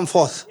 Lazarus come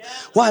forth.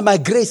 Why? My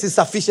grace is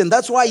sufficient.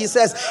 That's why he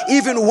says,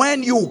 even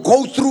when you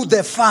go through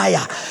the fire,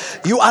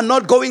 you are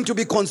not going to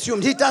be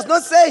consumed. He does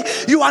not say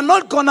you are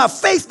not going to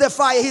face the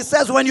fire. He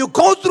says when you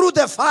go through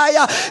the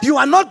fire, you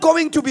are not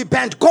going to be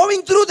burnt.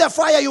 Going through the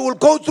fire, you will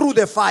go through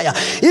the fire.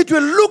 It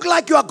will look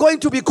like you are going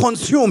to be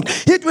consumed.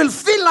 It will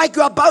feel like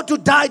you are about to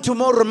die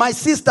tomorrow. My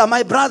sister,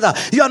 my brother,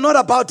 you are not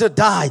about to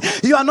die.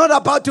 You are not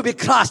about to be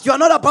crushed. You are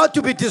not about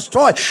to be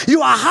destroyed.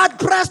 You are hard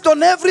pressed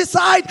on every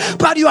side,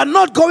 but you are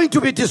not going to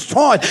be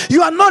destroyed.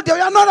 You are not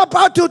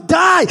about to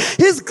die.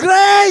 His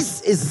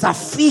grace is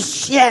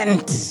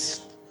sufficient.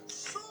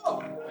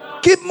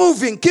 Keep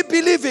moving, keep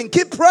believing,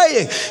 keep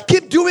praying,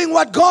 keep doing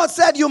what God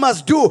said you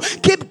must do.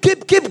 Keep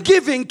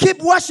giving,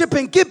 keep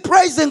worshiping, keep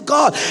praising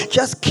God.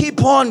 Just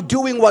keep on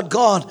doing what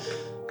God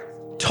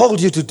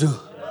told you to do.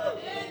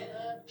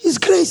 His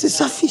grace is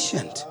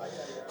sufficient.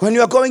 When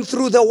you are going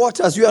through the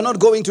waters, you are not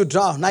going to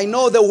drown. I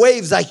know the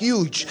waves are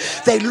huge.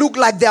 They look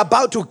like they're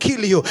about to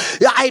kill you.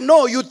 I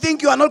know you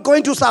think you are not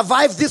going to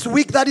survive this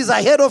week that is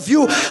ahead of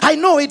you. I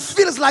know it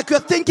feels like you're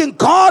thinking,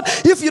 God,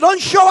 if you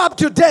don't show up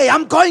today,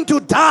 I'm going to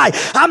die.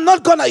 I'm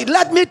not going to.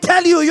 Let me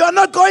tell you, you're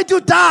not going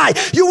to die.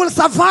 You will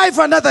survive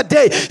another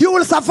day. You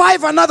will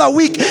survive another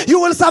week. You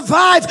will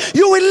survive.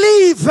 You will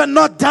live and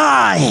not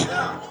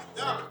die.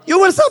 You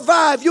will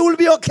survive. You will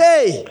be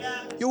okay.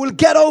 You will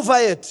get over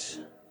it.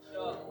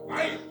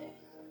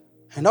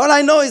 And all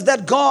I know is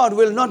that God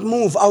will not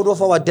move out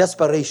of our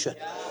desperation.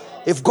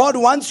 If God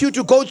wants you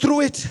to go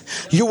through it,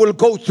 you will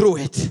go through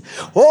it.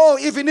 Oh,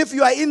 even if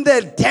you are in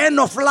the den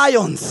of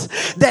lions,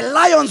 the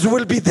lions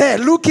will be there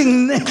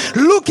looking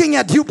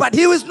at you, but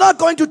he is not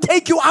going to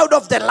take you out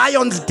of the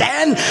lion's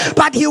den,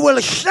 but he will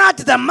shut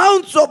the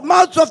mouths of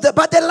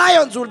but the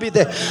lions will be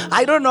there.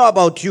 I don't know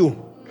about you.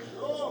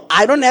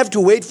 I don't have to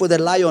wait for the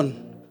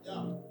lion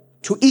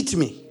to eat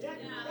me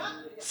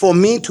for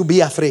me to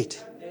be afraid.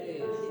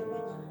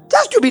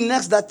 Just to be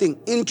next that thing.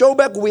 In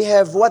Joburg, we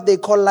have what they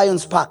call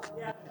Lions Park.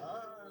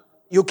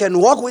 You can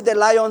walk with the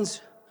lions.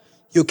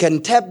 You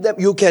can tap them.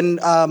 You can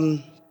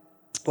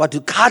what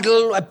to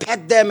cuddle, I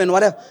pet them and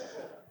whatever.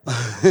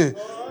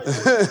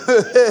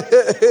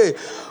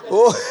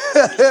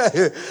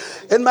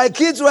 And my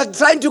kids were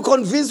trying to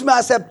convince me.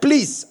 I said,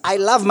 please, I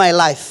love my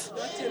life.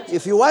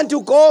 If you want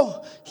to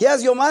go,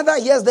 here's your mother,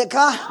 here's the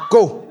car,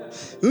 go.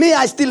 Me,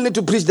 I still need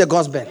to preach the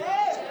gospel.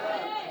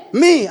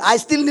 Me, I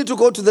still need to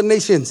go to the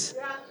nations.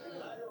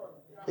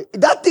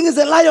 That thing is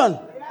a lion.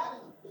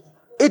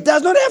 It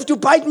does not have to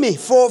bite me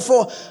for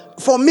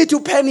me to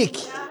panic.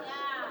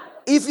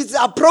 If it's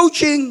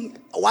approaching,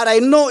 what I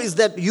know is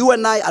that you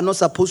and I are not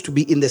supposed to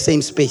be in the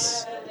same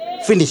space.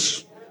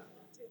 Finish.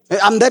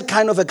 I'm that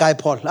kind of a guy,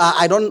 Paul.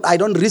 I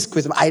don't risk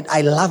with him.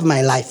 I love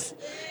my life.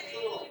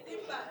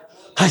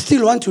 I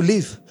still want to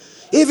live.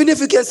 Even if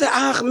you can say,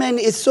 man,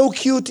 it's so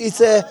cute.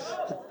 It's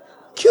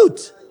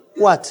cute.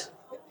 What?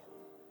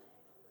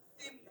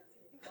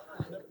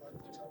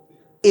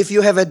 If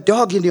you have a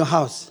dog in your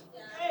house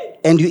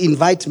and you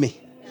invite me,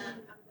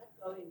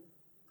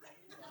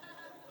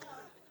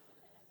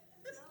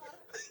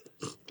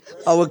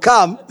 I will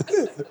come.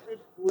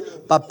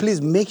 But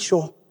please make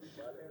sure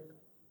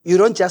you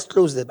don't just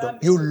close the door.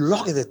 You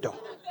lock the door.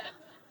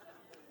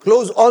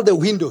 Close all the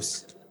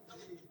windows.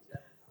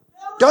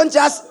 Don't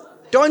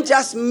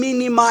just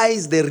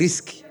minimize the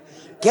risk.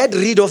 Get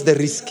rid of the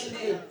risk.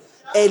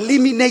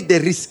 Eliminate the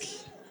risk.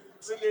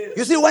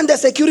 You see, when the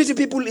security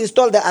people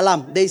install the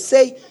alarm, they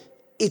say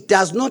it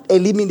does not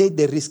eliminate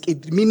the risk.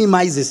 It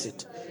minimizes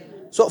it.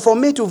 So for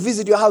me to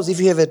visit your house, if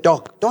you have a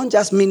dog, don't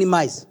just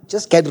minimize.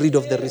 Just get rid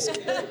of the risk.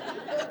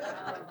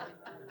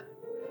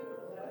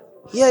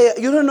 Yeah,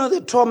 you don't know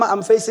the trauma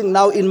I'm facing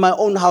now in my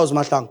own house,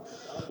 Matang.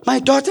 My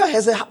daughter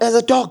has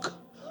a dog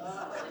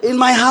in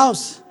my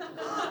house.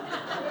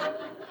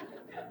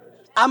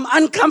 I'm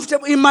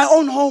uncomfortable in my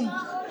own home.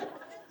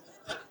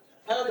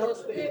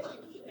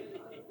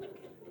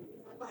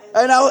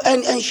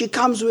 And she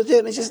comes with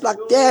it and she's like,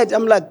 Dad.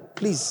 I'm like,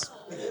 please,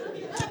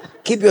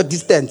 keep your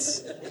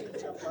distance.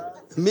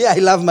 Me, I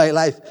love my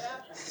life.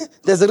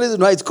 There's a reason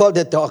why it's called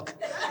a dog.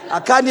 I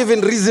can't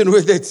even reason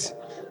with it.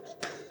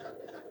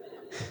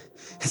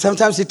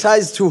 Sometimes he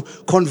tries to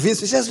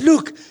convince me. He says,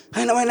 look,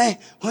 when I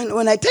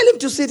tell him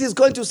to sit, he's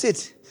going to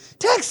sit.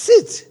 Take,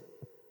 sit.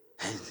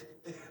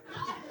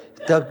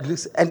 Dog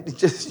looks, and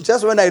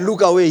just when I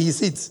look away, he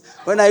sits.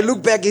 When I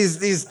look back,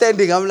 he's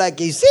standing. I'm like,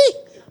 you see?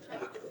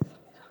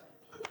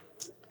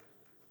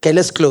 Okay,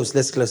 let's close.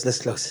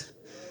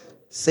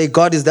 Say,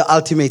 God is the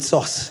ultimate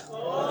source.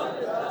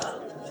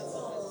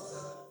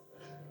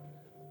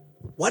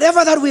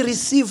 Whatever that we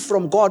receive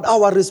from God,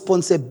 our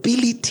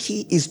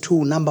responsibility is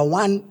to, number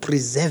one,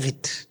 preserve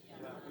it.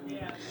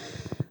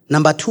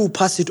 Number two,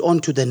 pass it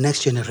on to the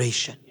next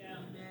generation.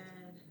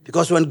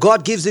 Because when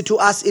God gives it to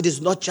us, it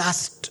is not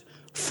just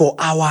for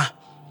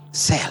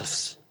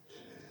ourselves.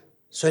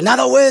 So in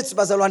other words,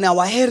 Bazalwane,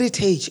 our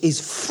heritage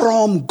is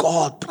from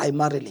God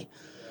primarily.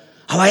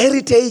 Our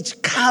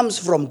heritage comes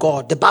from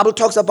God. The Bible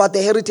talks about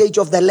the heritage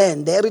of the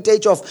land, the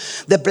heritage of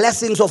the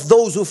blessings of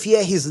those who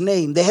fear his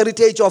name, the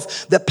heritage of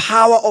the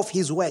power of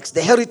his works,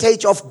 the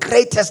heritage of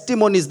great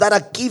testimonies that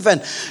are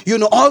given,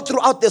 all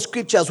throughout the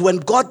scriptures. When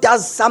God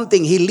does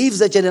something, he leaves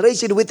a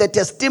generation with a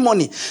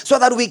testimony so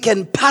that we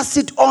can pass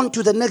it on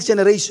to the next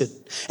generation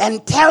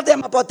and tell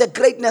them about the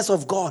greatness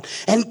of God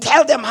and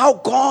tell them how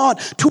God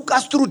took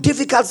us through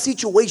difficult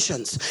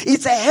situations.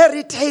 It's a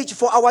heritage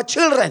for our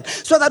children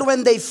so that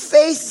when they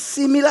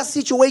face similar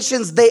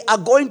situations, they are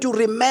going to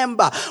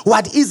remember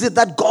what is it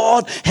that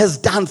God has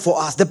done for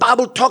us. The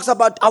Bible talks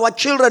about our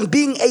children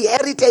being a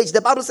heritage.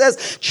 The Bible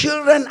says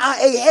children are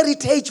a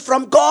heritage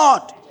from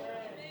God.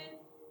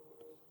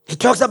 It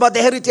talks about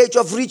the heritage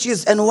of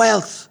riches and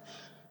wealth.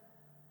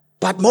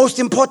 But most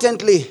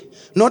importantly,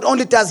 not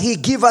only does he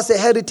give us a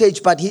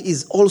heritage, but he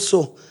is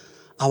also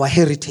our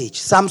heritage.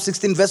 Psalm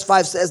 16 verse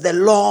 5 says, the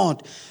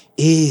Lord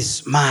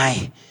is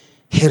my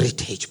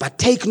heritage. But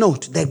take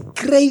note, the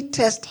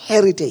greatest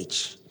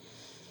heritage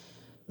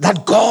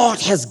that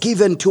God has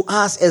given to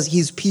us as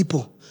his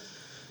people,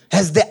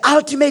 as the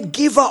ultimate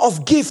giver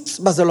of gifts,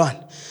 Bazalwan,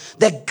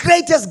 the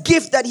greatest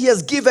gift that he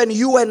has given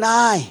you and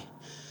I.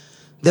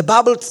 The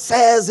Bible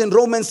says in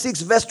Romans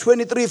 6 verse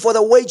 23, for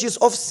the wages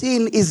of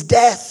sin is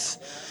death.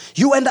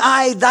 You and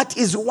I, that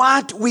is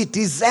what we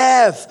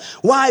deserve.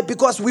 Why?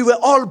 Because we were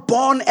all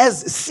born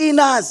as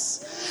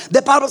sinners.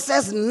 The Bible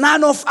says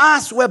none of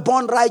us were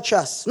born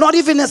righteous. Not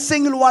even a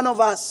single one of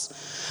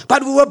us.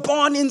 But we were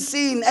born in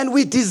sin and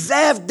we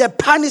deserved the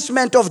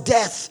punishment of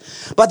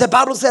death. But the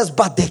Bible says,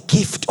 but the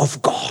gift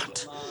of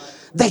God.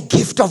 The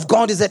gift of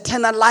God is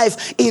eternal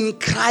life in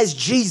Christ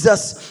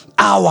Jesus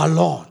our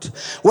Lord.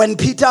 When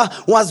Peter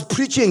was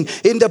preaching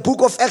in the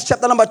book of Acts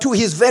chapter number 2,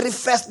 his very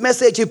first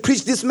message, he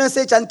preached this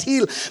message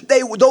until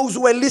those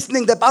who were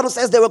listening, the Bible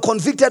says they were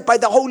convicted by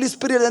the Holy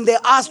Spirit and they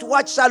asked,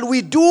 what shall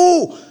we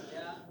do?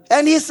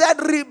 And he said,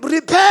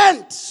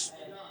 repent.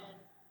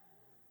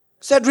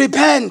 Said,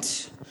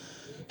 repent.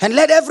 And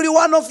let every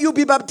one of you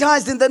be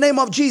baptized in the name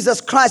of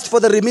Jesus Christ for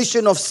the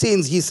remission of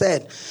sins, he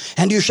said.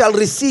 And you shall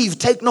receive,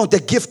 take note,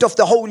 the gift of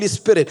the Holy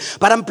Spirit.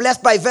 But I'm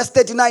blessed by verse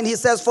 39. He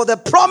says, for the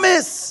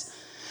promise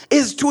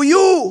is to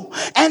you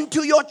and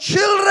to your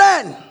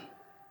children.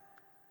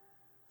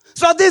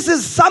 So this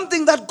is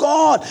something that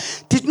God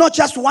did not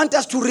just want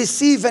us to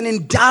receive and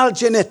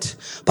indulge in it,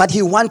 but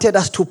He wanted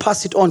us to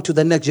pass it on to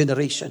the next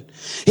generation.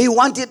 He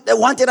wanted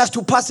us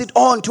to pass it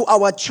on to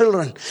our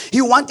children.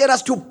 He wanted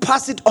us to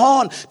pass it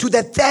on to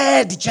the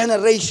third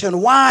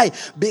generation. Why?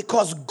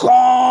 Because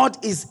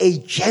God is a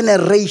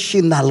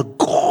generational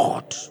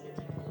God.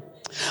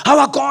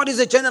 Our God is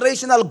a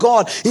generational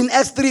God. In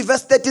Acts 3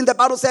 verse 13, the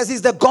Bible says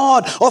He's the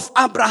God of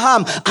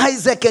Abraham,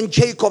 Isaac, and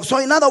Jacob. So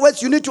in other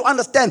words, you need to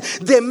understand,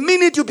 the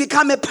minute you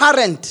become a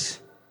parent,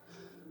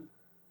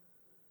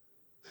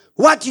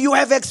 what you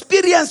have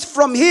experienced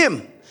from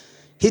Him,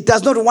 He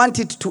does not want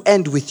it to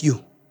end with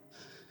you.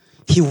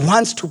 He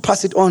wants to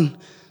pass it on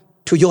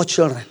to your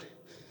children.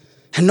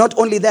 And not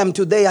only them,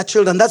 to their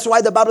children. That's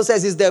why the Bible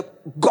says He's the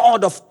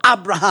God of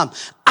Abraham,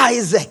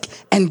 Isaac,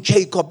 and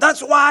Jacob.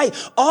 That's why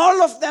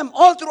all of them,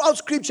 all throughout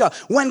Scripture,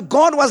 when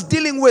God was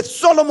dealing with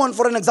Solomon,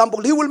 for an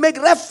example, He will make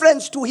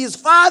reference to his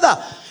father.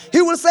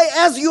 He will say,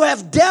 as you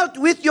have dealt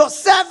with your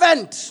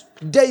servant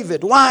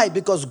David. Why?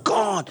 Because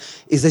God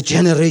is a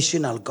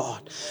generational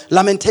God.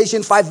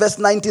 Lamentation 5 verse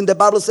 19, the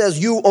Bible says,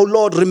 you, O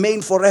Lord,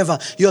 remain forever.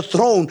 Your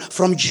throne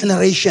from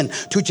generation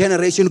to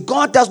generation.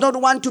 God does not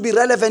want to be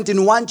relevant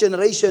in one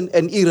generation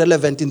and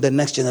irrelevant in the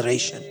next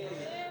generation.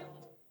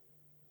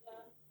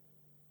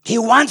 He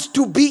wants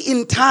to be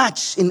in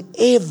touch in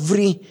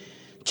every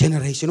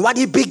generation. What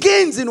He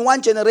begins in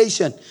one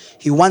generation,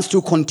 He wants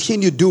to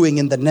continue doing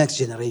in the next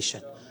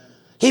generation.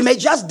 He may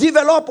just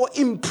develop or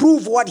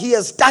improve what He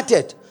has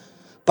started,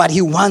 but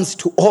He wants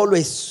to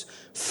always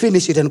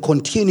finish it and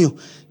continue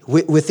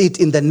with it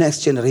in the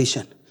next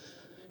generation.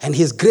 And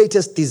His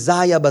greatest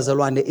desire,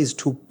 Bazalwane, is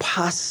to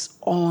pass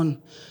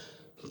on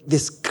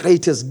this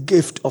greatest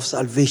gift of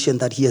salvation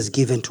that He has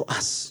given to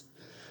us.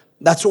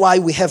 That's why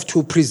we have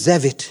to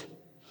preserve it.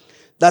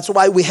 That's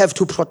why we have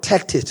to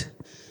protect it.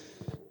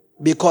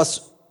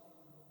 Because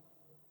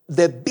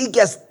the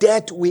biggest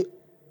debt we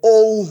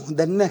owe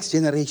the next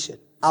generation,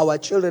 our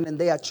children and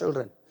their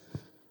children,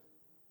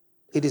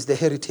 it is the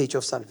heritage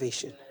of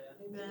salvation.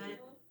 Amen.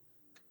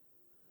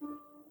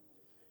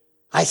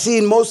 I see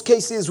in most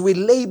cases we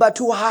labor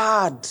too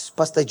hard,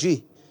 Pastor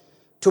G,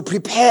 to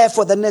prepare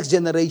for the next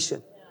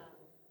generation.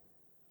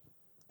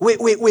 We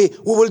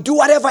will do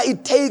whatever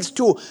it takes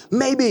to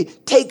maybe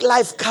take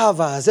life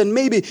covers and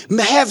maybe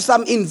have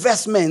some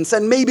investments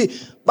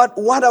but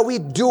what are we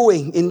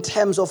doing in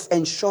terms of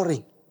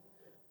ensuring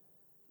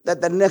that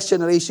the next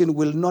generation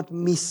will not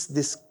miss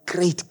this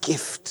great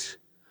gift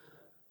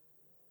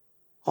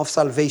of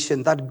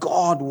salvation that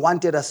God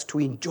wanted us to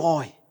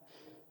enjoy,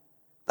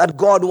 that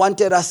God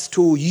wanted us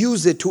to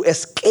use it to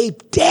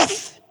escape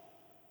death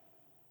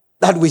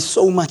that we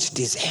so much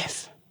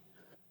deserve.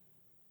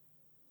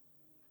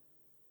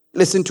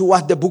 Listen to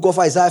what the book of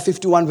Isaiah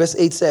 51 verse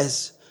 8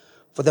 says.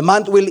 For the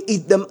moth will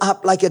eat them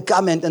up like a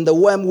garment, and the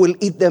worm will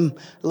eat them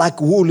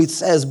like wool, it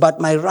says, but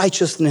my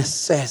righteousness,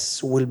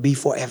 says, will be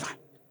forever.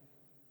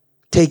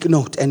 Take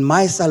note, and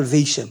my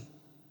salvation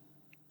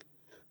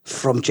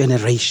from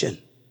generation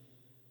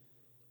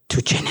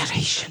to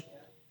generation. It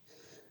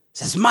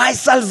says, my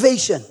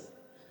salvation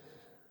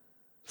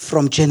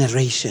from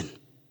generation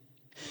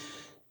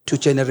to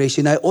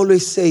generation. I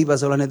always say,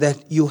 Bazalwane,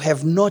 that you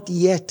have not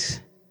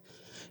yet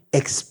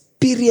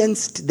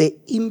experienced the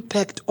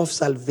impact of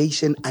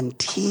salvation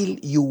until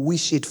you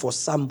wish it for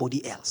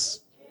somebody else.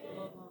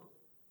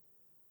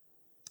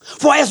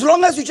 For as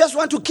long as you just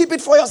want to keep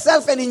it for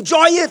yourself and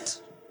enjoy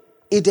it,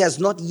 it has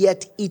not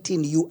yet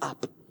eaten you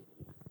up.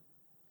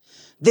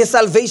 This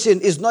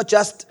salvation is not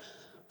just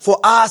for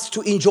us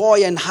to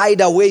enjoy and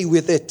hide away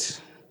with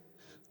it.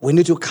 We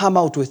need to come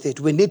out with it.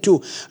 We need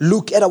to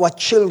look at our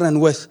children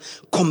with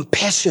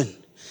compassion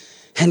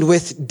and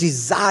with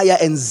desire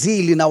and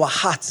zeal in our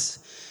hearts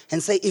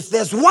and say, if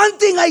there's one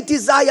thing I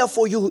desire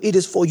for you, it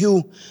is for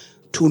you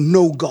to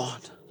know God.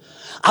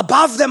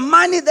 Above the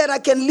money that I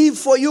can leave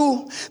for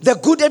you, the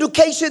good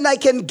education I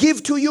can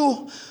give to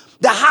you,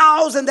 the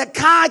house and the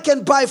car I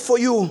can buy for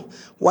you,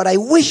 what I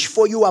wish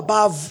for you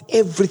above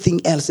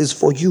everything else is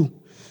for you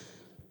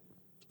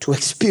to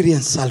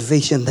experience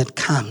salvation that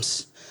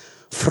comes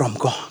from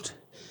God.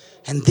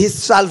 And this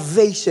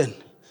salvation,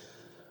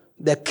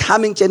 the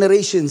coming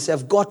generations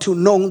have got to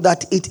know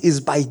that it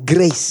is by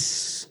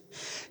grace.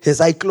 As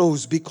I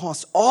close,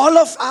 because all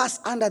of us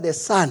under the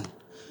sun,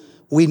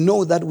 we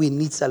know that we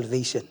need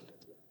salvation.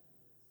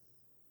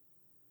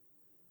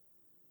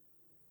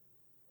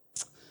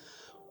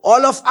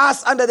 All of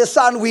us under the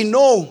sun, we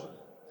know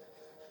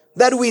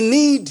that we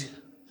need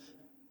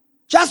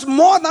just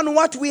more than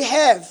what we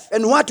have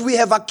and what we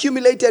have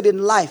accumulated in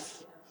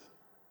life.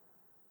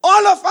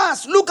 All of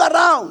us, look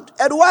around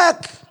at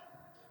work.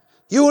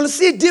 You will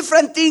see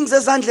different things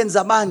as Andlen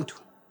Zamantu.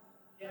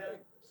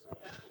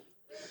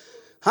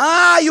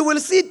 You will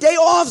see day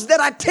offs that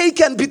are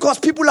taken because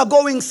people are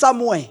going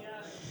somewhere.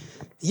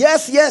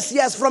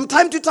 Yes. From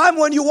time to time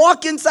when you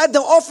walk inside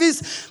the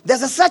office,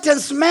 there's a certain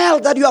smell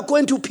that you are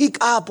going to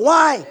pick up.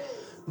 Why?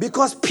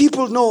 Because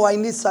people know I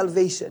need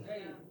salvation.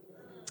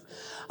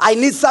 I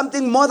need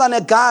something more than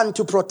a gun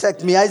to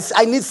protect me.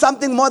 I need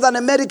something more than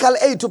a medical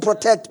aid to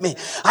protect me.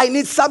 I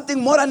need something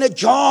more than a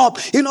job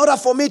in order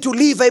for me to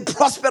live a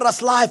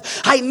prosperous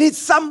life. I need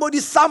somebody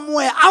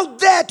somewhere out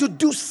there to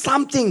do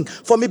something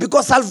for me,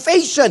 because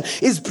salvation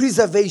is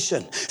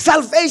preservation.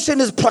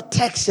 Salvation is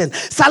protection.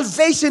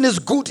 Salvation is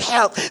good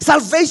health.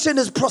 Salvation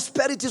is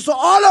prosperity. So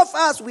all of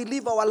us, we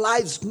live our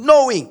lives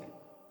knowing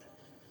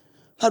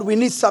that we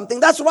need something.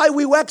 That's why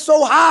we work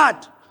so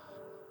hard.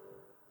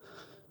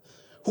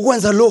 To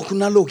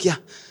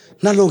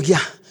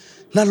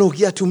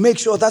make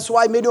sure. That's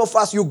why many of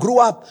us, you grew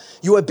up,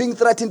 you were being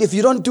threatened. If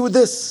you don't do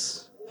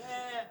this,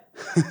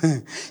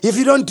 if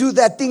you don't do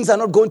that, things are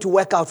not going to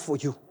work out for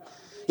you.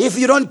 If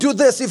you don't do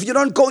this, if you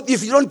don't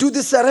do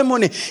this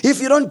ceremony, if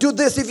you don't do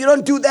this, if you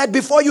don't do that,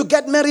 before you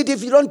get married,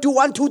 if you don't do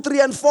 1, 2, 3,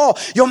 and 4,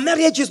 your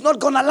marriage is not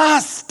going to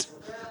last.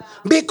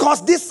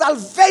 Because this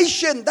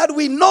salvation that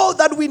we know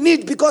that we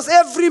need, because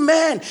every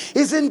man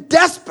is in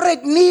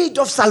desperate need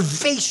of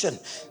salvation.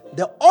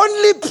 The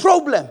only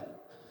problem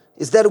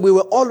is that we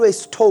were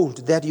always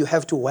told that you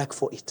have to work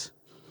for it.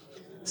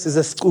 This is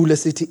a school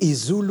city.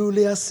 So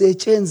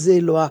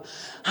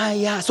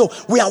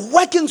we are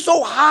working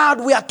so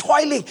hard. We are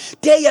toiling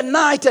day and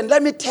night. And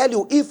let me tell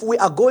you, if we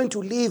are going to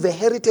leave a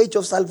heritage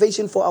of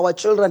salvation for our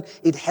children,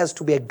 it has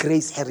to be a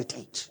grace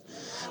heritage.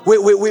 We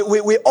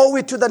owe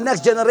it to the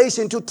next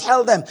generation to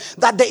tell them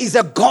that there is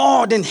a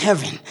God in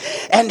heaven.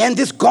 And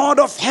this God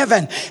of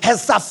heaven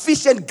has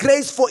sufficient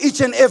grace for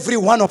each and every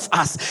one of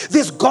us.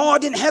 This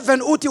God in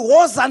heaven, he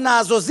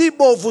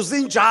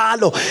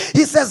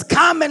says,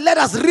 come and let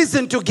us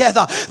reason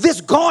together.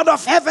 This God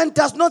of heaven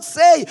does not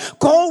say,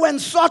 go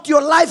and sort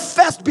your life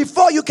first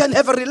before you can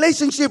have a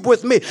relationship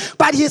with me.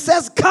 But he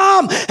says,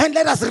 come and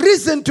let us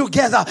reason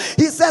together.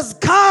 He says,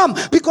 come,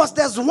 because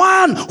there's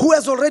one who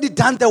has already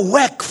done the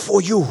work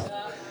for you.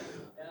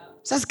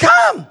 Says,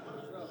 come.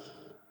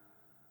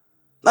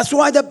 That's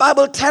why the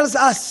Bible tells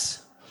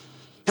us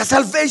that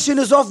salvation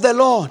is of the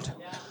Lord.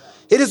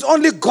 It is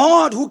only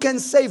God who can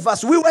save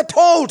us. We were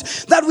told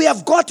that we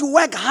have got to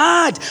work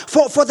hard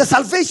for the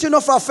salvation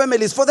of our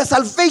families, for the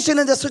salvation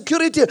and the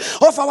security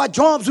of our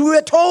jobs. We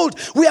were told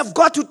we have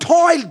got to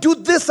toil, do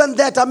this and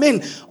that. I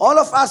mean, all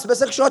of us,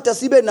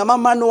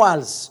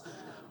 manuals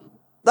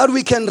that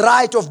we can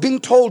write of being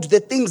told the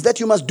things that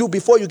you must do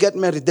before you get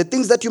married, the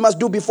things that you must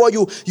do before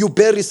you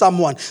bury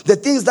someone, the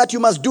things that you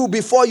must do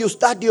before you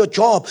start your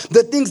job,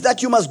 the things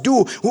that you must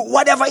do,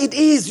 whatever it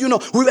is,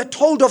 we were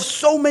told of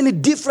so many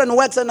different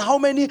works. And how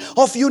many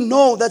of you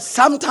know that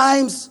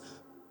sometimes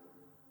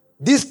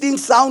these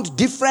things sound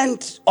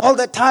different all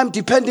the time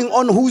depending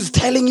on who's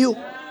telling you?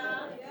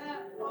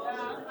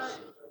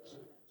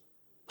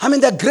 I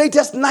mean, the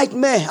greatest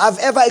nightmare I've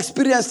ever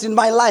experienced in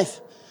my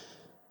life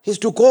is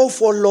to go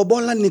for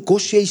lobola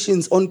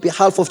negotiations on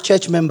behalf of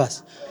church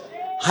members.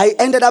 I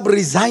ended up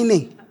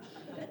resigning.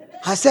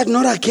 I said,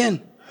 not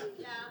again.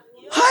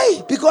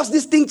 Why? Because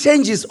this thing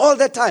changes all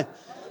the time.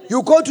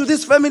 You go to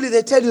this family,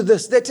 they tell you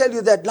this, they tell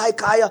you that, like,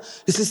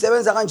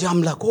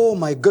 I'm like, oh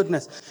my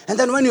goodness. And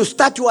then when you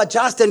start to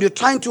adjust and you're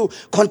trying to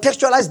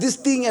contextualize this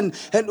thing, and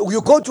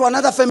you go to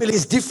another family,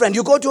 it's different.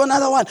 You go to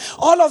another one.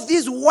 All of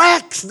these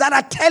works that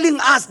are telling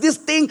us this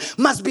thing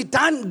must be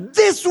done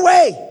this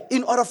way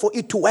in order for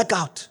it to work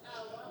out.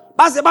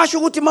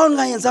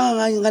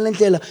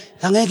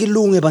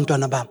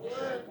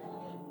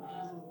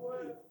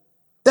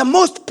 The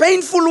most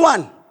painful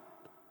one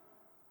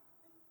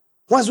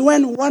was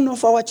when one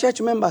of our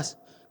church members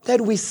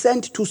that we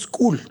sent to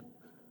school,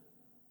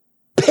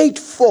 paid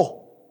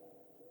for,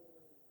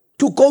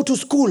 to go to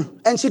school,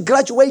 and she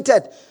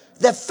graduated.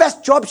 The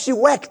first job she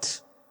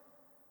worked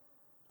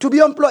to be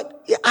employed,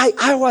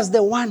 I was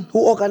the one who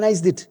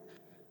organized it.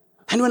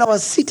 And when I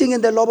was sitting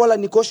in the lobola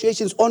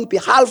negotiations on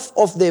behalf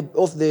of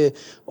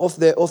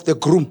the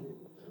groom,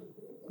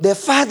 the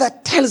father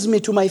tells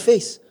me to my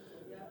face,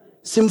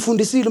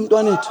 "Simfundisile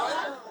umntwana wethu."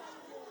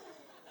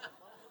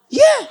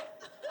 Yeah.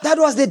 That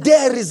was the day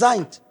I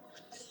resigned.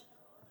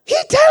 He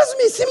tells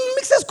me,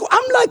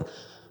 I'm like,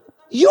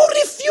 you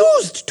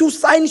refused to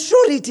sign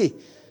surety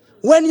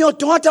when your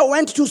daughter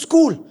went to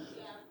school.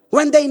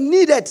 When they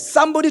needed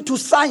somebody to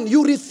sign,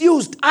 you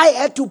refused. I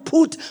had to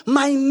put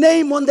my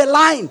name on the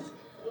line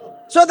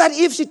so that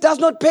if she does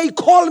not pay,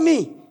 call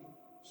me.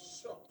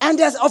 And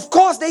of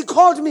course they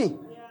called me.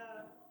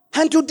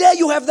 And today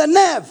you have the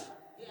nerve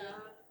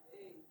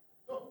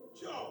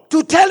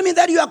to tell me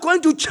that you are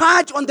going to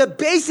charge on the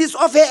basis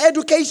of her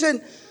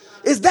education.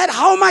 Is that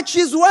how much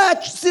she's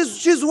worth?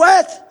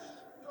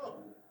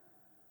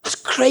 It's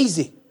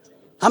crazy.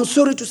 I'm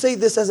sorry to say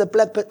this as a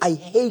black person. I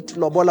hate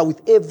lobola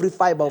with every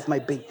fiber of my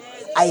being.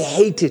 I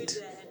hate it.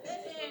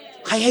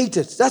 I hate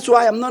it. That's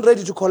why I'm not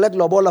ready to collect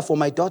lobola for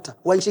my daughter.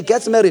 When she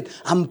gets married,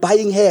 I'm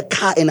buying her a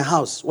car and a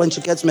house when she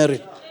gets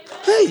married.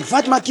 Hey,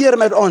 Fatma Kier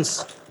met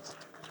ons.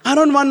 I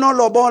don't want no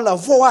lobola.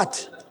 For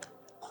what?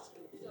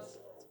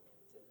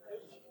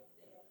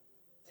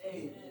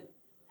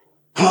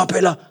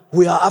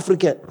 We are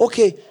African.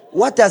 Okay,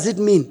 what does it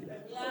mean?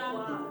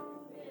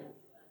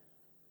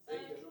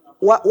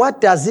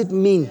 What does it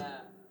mean?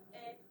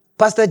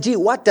 Pastor G,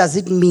 what does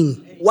it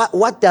mean?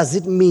 What does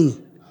it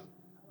mean?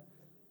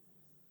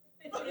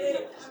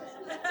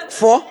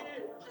 For?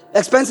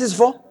 Expenses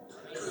for?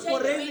 For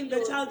raising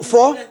the child.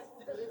 For?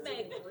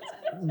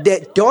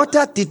 The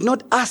daughter did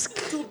not ask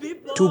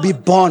to be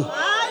born.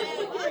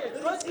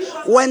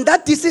 When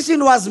that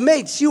decision was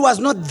made, she was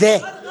not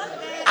there.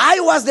 I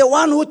was the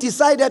one who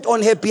decided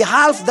on her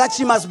behalf that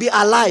she must be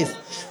alive.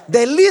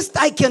 The least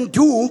I can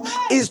do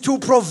is to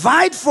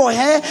provide for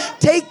her,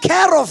 take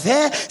care of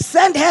her,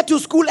 send her to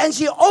school, and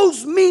she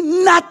owes me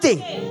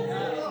nothing.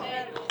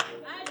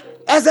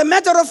 As a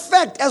matter of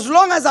fact, as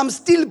long as I'm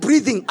still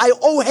breathing, I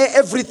owe her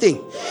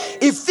everything.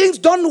 If things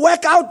don't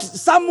work out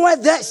somewhere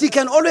there, she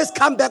can always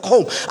come back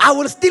home. I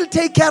will still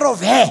take care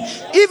of her.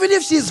 Even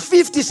if she's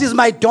 50, she's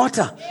my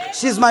daughter.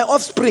 She's my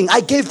offspring.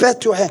 I gave birth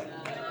to her.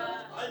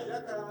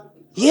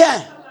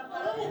 Yeah.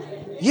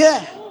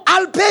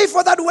 I'll pay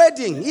for that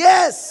wedding.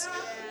 Yes.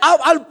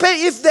 I'll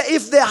pay if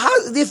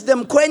the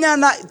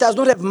Mkwenyana does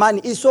not have money.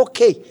 It's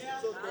okay.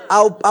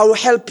 I'll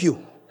help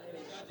you.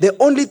 The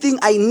only thing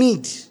I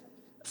need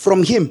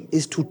from him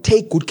is to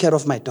take good care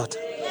of my daughter.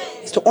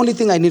 It's the only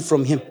thing I need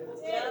from him.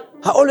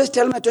 I always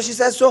tell my daughter, she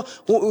says, so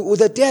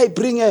the day I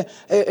bring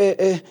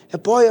a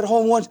boy at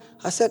home once,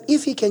 I said,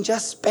 if he can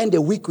just spend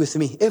a week with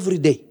me every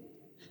day,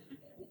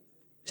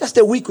 just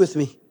a week with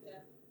me,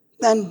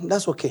 then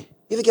that's okay.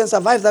 If he can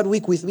survive that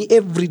week with me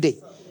every day.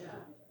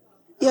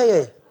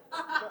 Yeah.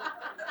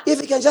 If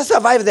he can just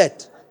survive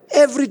that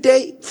every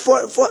day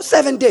for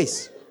 7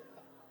 days.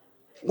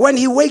 When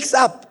he wakes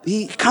up,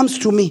 he comes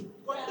to me.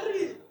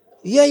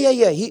 Yeah.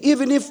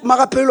 Even if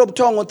Magapelo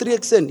Btong or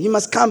 3XN, he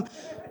must come.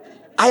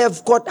 I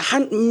have got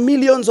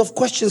millions of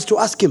questions to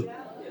ask him.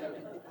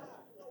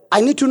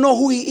 I need to know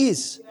who he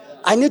is.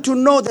 I need to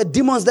know the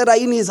demons that are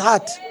in his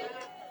heart.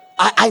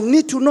 I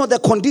need to know the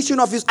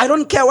condition of his. I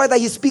don't care whether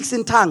he speaks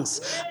in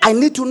tongues. I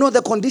need to know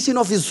the condition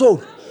of his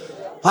soul.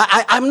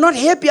 I'm not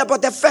happy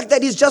about the fact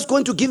that he's just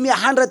going to give me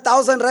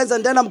 100,000 rands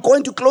and then I'm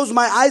going to close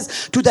my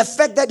eyes to the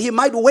fact that he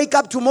might wake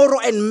up tomorrow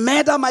and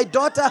murder my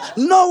daughter.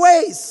 No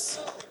ways.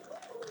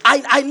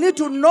 I need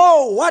to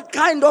know what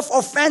kind of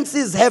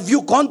offenses have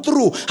you gone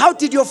through. How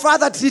did your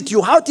father treat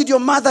you? How did your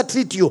mother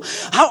treat you?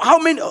 How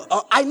many?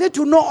 I need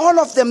to know all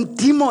of them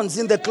demons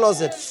in the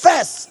closet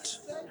first.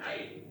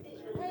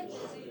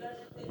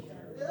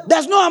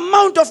 There's no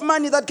amount of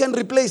money that can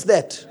replace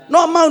that.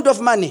 No amount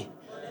of money.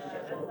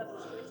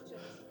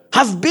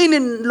 Have been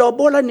in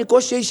lobola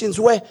negotiations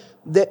where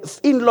the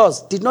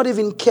in-laws did not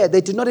even care.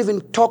 They did not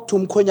even talk to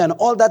Mkwenyana.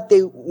 All that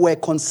they were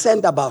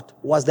concerned about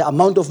was the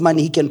amount of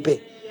money he can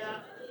pay.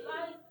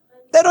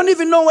 They don't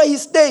even know where he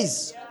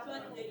stays.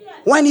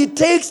 When he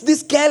takes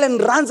this girl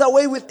and runs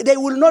away with, they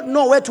will not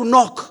know where to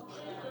knock.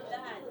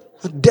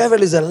 The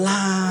devil is a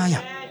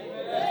liar.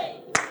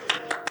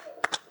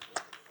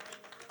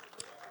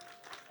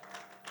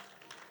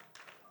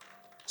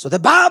 So the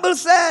Bible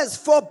says,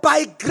 for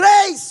by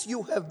grace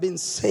you have been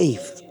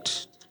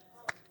saved.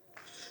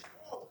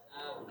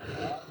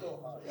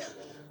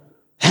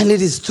 And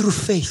it is through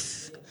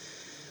faith.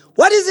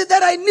 What is it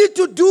that I need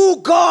to do,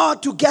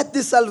 God, to get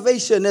this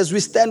salvation as we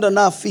stand on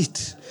our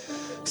feet?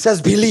 It says,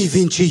 believe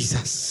in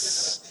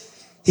Jesus.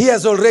 He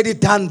has already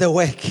done the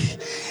work.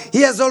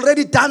 He has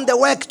already done the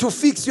work to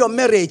fix your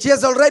marriage. He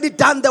has already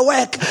done the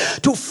work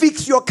to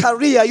fix your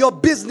career, your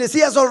business. He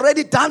has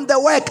already done the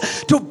work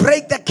to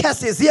break the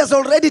curses. He has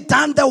already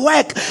done the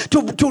work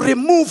to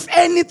remove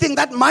anything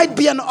that might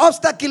be an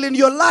obstacle in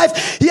your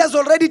life. He has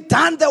already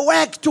done the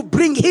work to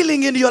bring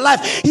healing in your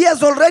life. He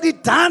has already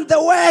done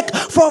the work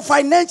for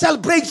financial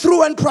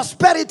breakthrough and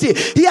prosperity.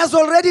 He has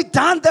already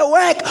done the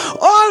work.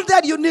 All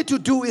that you need to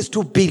do is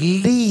to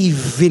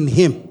believe in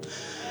him.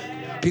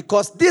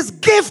 Because this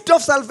gift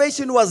of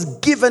salvation was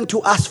given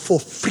to us for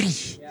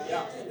free.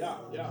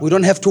 We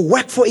don't have to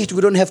work for it.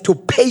 We don't have to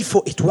pay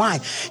for it. Why?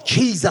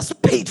 Jesus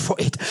paid for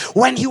it.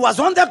 When he was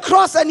on the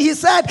cross and he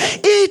said,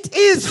 it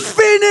is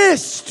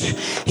finished,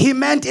 he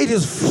meant it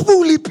is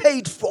fully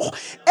paid for.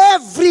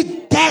 Every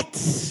debt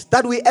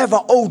that we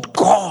ever owed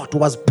God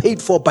was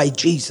paid for by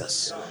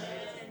Jesus.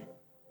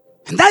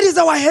 And that is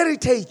our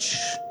heritage.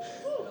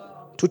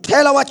 To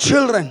tell our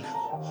children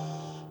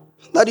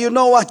that you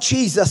know what,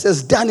 Jesus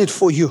has done it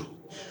for you.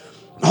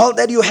 All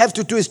that you have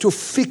to do is to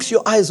fix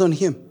your eyes on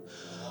him.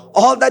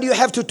 All that you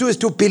have to do is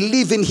to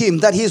believe in him,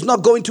 that he's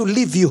not going to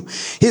leave you.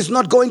 He's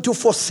not going to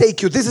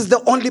forsake you. This is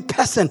the only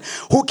person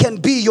who can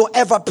be your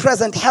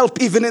ever-present help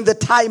even in the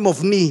time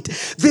of need.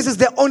 This is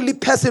the only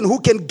person who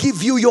can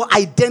give you your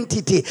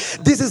identity.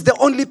 This is the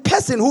only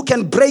person who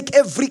can break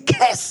every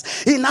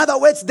curse. In other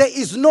words, there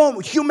is no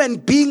human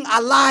being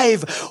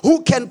alive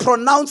who can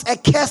pronounce a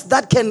curse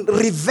that can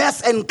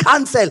reverse and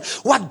cancel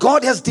what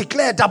God has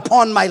declared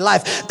upon my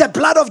life. The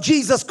blood of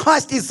Jesus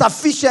Christ is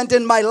sufficient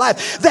in my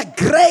life. The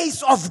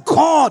grace of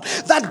God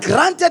that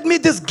granted me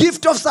this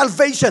gift of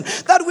salvation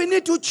that we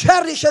need to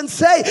cherish and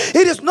say,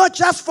 it is not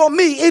just for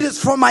me, it is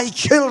for my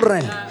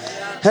children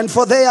and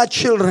for their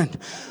children.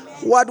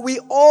 What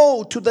we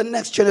owe to the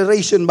next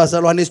generation,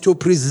 Bazalwan, is to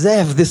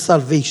preserve this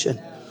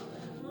salvation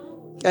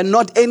and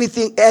not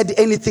add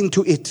anything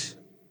to it.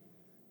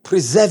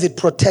 Preserve it,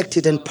 protect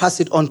it, and pass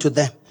it on to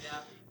them.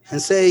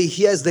 And say,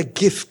 here's the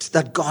gift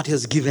that God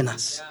has given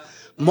us.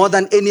 More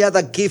than any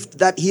other gift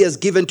that he has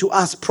given to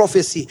us,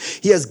 prophecy.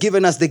 He has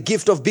given us the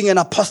gift of being an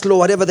apostle or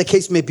whatever the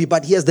case may be.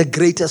 But here's the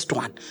greatest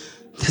one,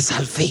 the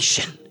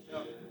salvation.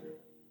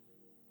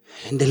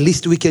 And the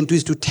least we can do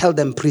is to tell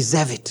them,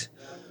 preserve it.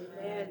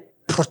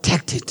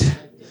 Protect it.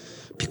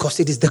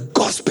 Because it is the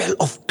gospel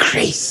of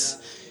grace.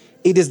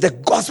 It is the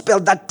gospel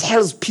that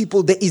tells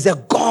people there is a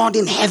God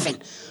in heaven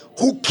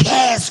who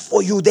cares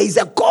for you. There is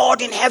a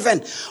God in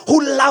heaven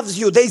who loves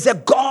you. There is a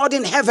God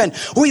in heaven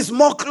who is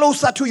more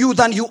closer to you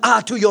than you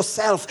are to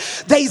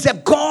yourself. There is a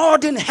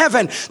God in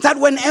heaven that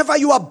whenever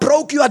you are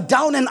broke, you are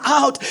down and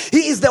out,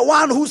 he is the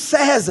one who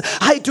says,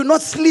 I do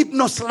not sleep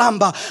nor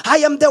slumber. I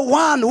am the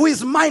one who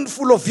is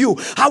mindful of you.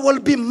 I will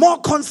be more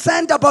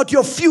concerned about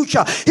your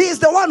future. He is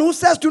the one who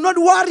says, do not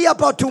worry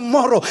about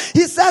tomorrow.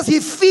 He says he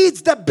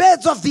feeds the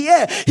birds of the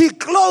air. He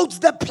clothes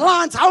the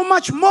plants. How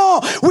much more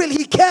will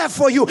he care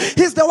for you?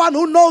 He's the one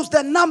who knows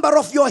the number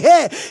of your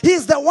hair.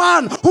 He's the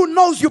one who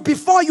knows you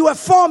before you were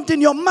formed in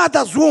your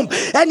mother's womb.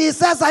 And he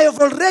says, I have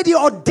already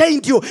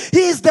ordained you.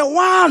 He is the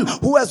one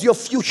who has your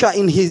future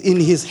in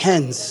his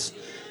hands.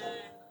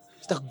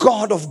 He's the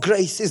God of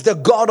grace. He's the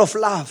God of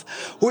love.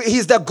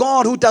 He's the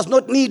God who does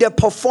not need a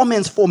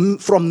performance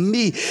from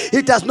me.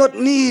 He does not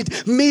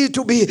need me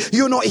to be,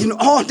 in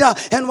order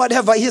and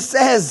whatever. He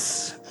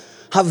says,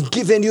 I've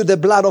given you the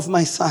blood of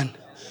my son.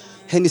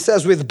 And he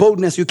says, with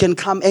boldness, you can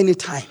come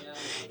anytime.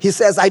 He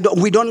says,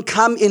 we don't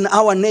come in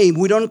our name.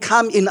 We don't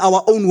come in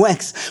our own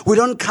works. We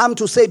don't come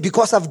to say,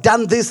 because I've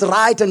done this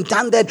right and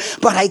done that,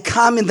 but I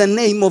come in the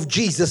name of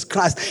Jesus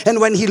Christ. And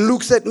when he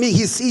looks at me,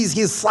 he sees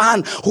his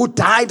son who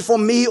died for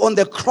me on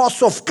the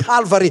cross of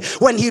Calvary.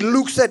 When he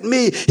looks at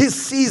me, he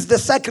sees the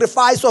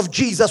sacrifice of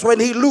Jesus. When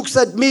he looks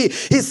at me,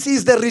 he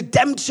sees the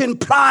redemption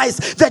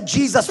price that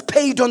Jesus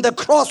paid on the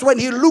cross. When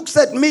he looks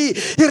at me,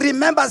 he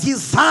remembers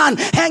his son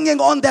hanging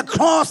on the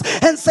cross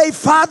and say,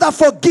 Father,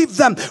 forgive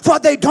them, for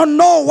they don't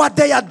know what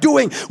they are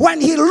doing. When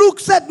he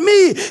looks at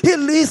me,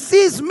 he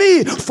sees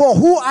me for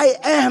who I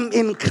am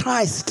in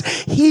Christ,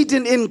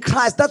 hidden in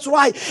Christ. That's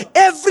why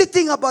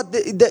everything about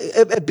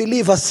a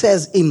believer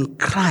says in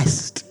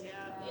Christ.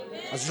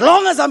 As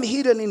long as I'm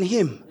hidden in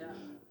him.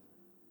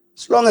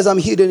 As long as I'm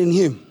hidden in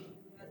him.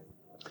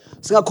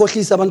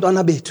 Singakhohlisa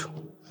abantwana bethu.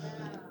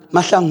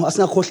 Mahlangu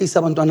asingakhohlisa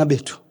abantwana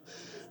bethu.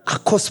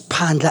 Akho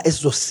siphandla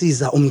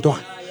esizosiza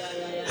umntwana.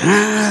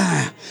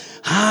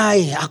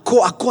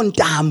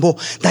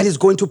 That is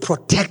going to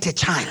protect a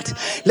child.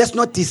 Let's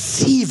not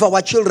deceive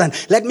our children.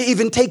 Let me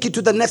even take it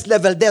to the next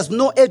level. There's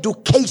no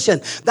education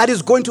that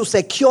is going to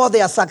secure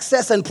their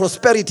success and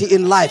prosperity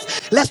in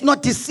life. Let's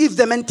not deceive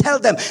them and tell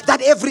them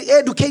that every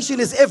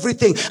education is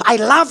everything. I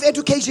love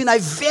education. I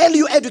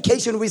value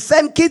education. We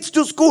send kids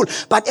to school,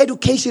 but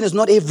education is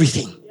not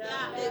everything.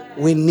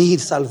 We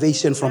need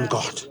salvation from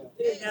God.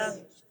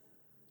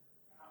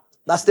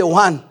 That's the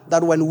one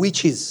that when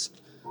witches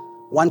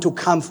want to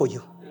come for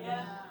you,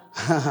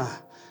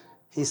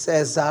 he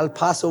says, I'll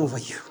pass over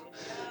you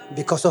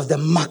because of the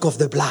mark of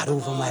the blood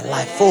over my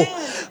life.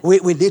 Oh,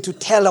 we need to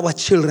tell our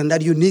children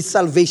that you need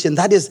salvation.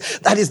 That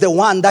is the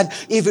one that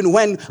even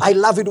when, I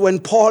love it when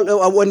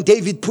when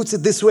David puts it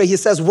this way, he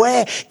says,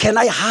 where can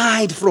I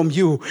hide from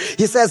you?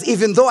 He says,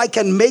 even though I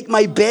can make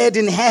my bed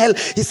in hell,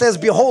 he says,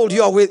 behold,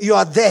 you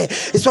are there.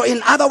 So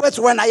in other words,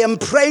 when I am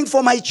praying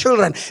for my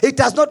children, it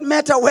does not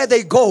matter where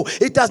they go.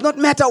 It does not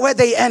matter where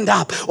they end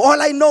up.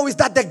 All I know is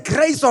that the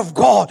grace of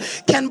God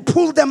can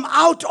pull them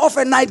out of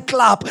a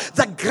nightclub.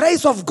 The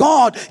grace of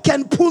God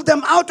can pull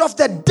them out of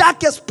the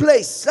darkest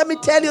place. Let me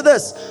tell you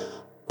this.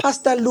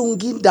 Pastor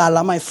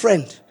Lungindala, my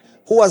friend,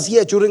 who was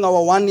here during our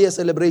 1-year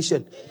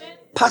celebration,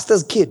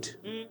 pastor's kid,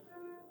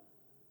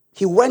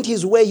 he went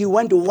his way, he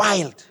went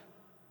wild.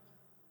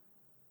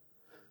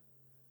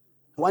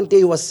 One day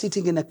he was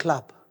sitting in a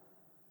club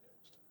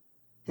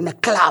at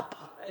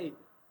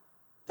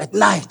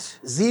night,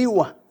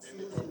 Ziwa,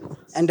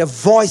 and a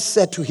voice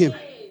said to him,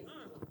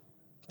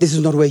 this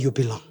is not where you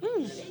belong.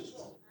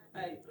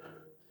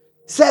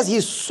 Says he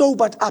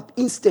sobered up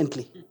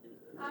instantly.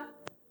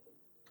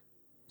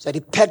 Said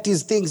he packed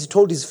his things, he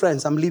told his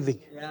friends, I'm leaving.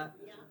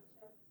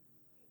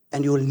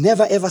 And you will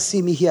never ever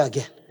see me here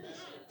again.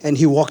 And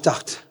he walked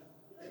out.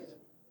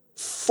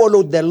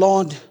 Followed the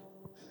Lord.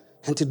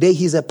 And today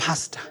he's a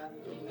pastor.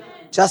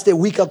 Just a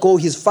week ago,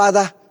 his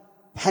father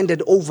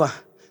handed over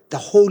the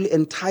whole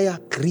entire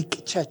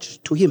Greek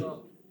church to him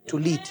to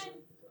lead.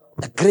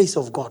 The grace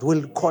of God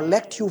will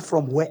collect you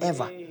from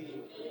wherever.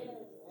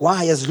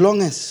 Why? As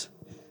long as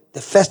the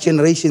first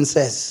generation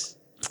says,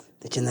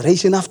 the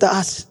generation after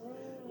us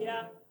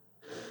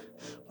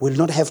will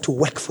not have to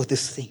work for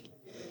this thing.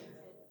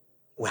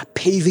 We are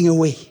paving a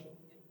way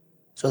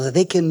so that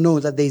they can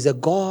know that there is a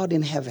God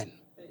in heaven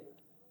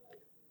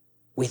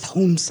with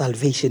whom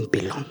salvation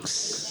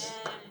belongs.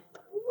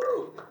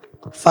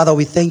 Father,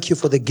 we thank you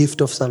for the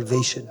gift of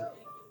salvation.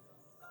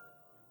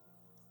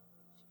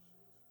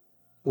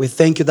 We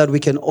thank you that we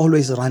can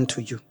always run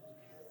to you.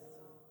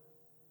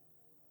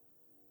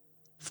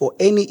 for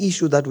any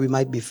issue that we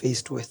might be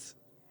faced with.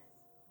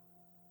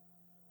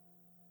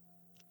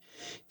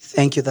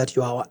 Thank you that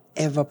you are our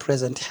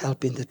ever-present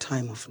help in the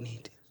time of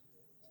need.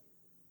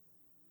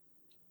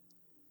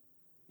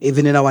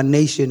 Even in our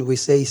nation, we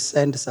say,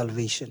 send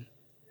salvation.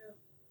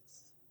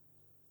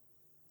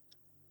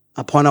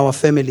 Upon our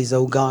families,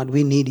 oh God,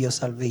 we need your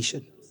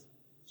salvation.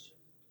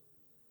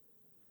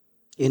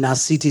 In our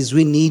cities,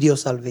 we need your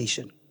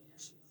salvation.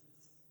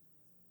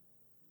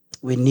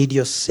 We need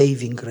your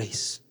saving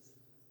grace.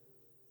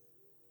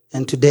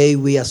 And today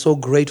we are so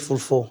grateful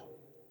for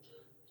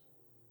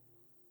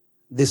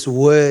this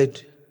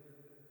word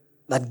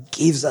that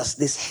gives us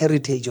this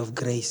heritage of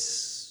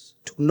grace,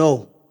 to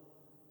know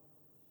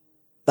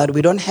that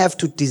we don't have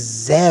to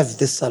deserve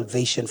this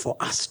salvation for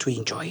us to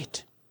enjoy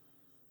it,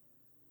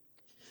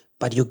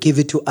 but you give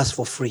it to us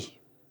for free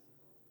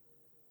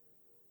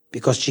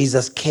because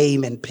Jesus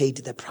came and paid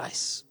the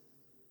price.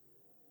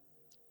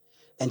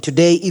 And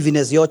today, even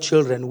as your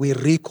children, we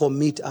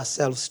recommit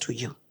ourselves to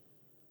you.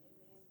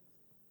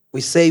 We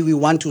say we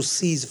want to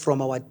cease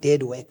from our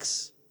dead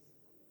works,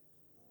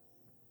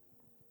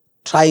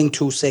 trying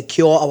to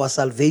secure our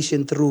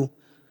salvation through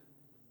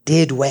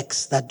dead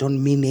works that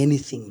don't mean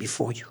anything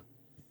before you.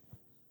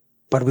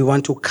 But we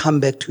want to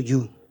come back to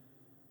you,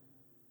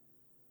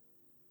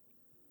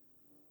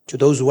 to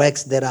those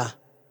works that are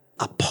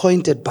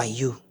appointed by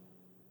you,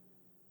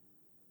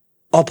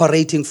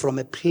 operating from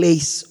a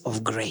place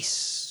of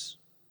grace.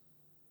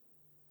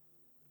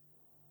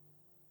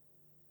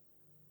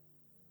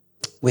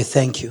 We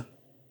thank you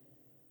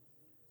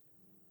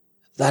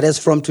that as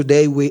from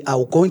today we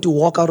are going to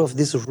walk out of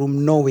this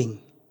room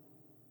knowing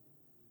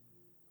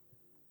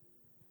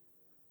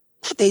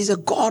that there is a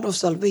God of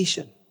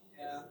salvation.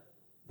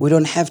 We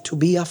don't have to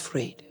be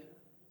afraid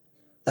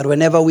that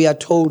whenever we are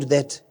told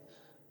that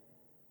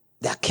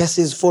there are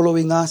curses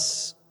following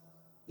us,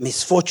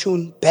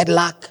 misfortune, bad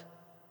luck,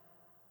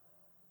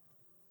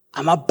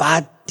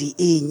 amabhadi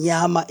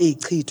inyama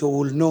ichitho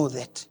will know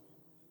that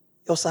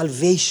your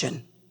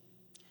salvation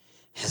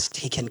has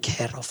taken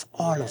care of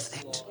all of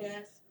that.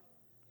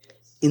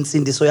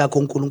 Insindiso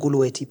yakho uNkulunkulu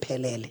wethu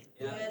iphelele.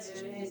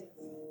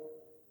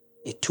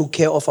 It took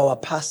care of our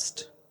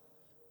past.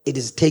 It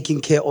is taking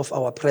care of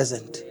our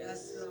present.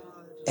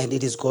 And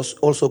it is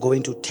also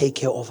going to take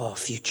care of our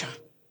future,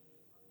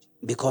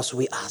 because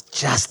we are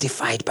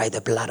justified by the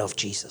blood of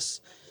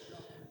Jesus.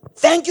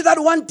 Thank you that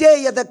one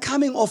day at the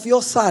coming of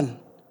your Son,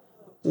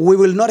 we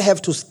will not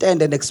have to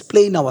stand and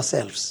explain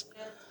ourselves,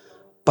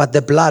 but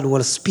the blood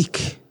will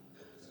speak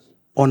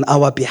on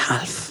our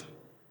behalf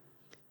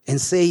and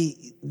say,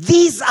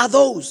 these are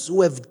those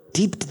who have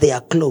dipped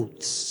their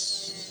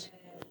clothes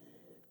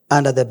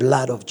under the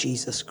blood of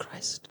Jesus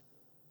Christ.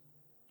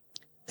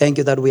 Thank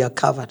you that we are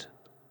covered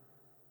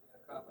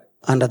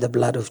under the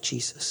blood of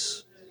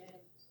Jesus.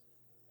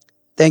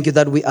 Thank you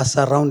that we are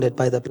surrounded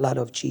by the blood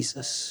of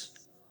Jesus.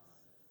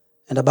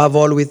 And above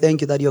all, we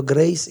thank you that your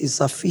grace is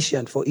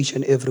sufficient for each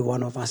and every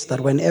one of us,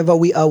 that whenever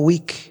we are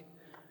weak,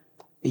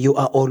 you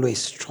are always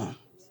strong.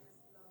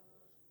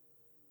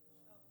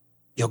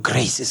 Your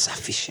grace is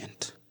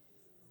sufficient.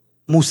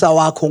 Musa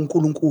wakho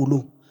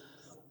uNkulunkulu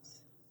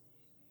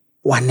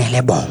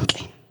wanele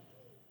bonke.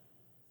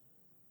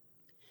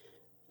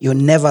 You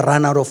never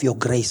run out of your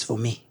grace for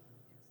me.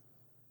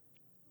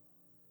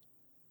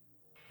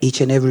 Each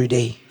and every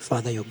day,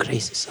 Father, your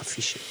grace is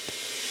sufficient.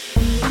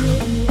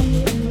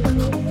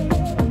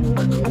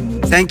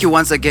 Thank you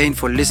once again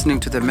for listening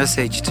to the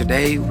message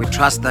today. We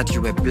trust that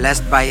you were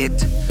blessed by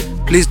it.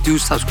 Please do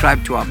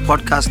subscribe to our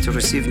podcast to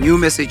receive new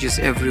messages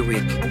every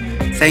week.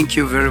 Thank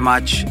you very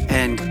much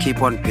and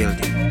keep on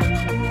building.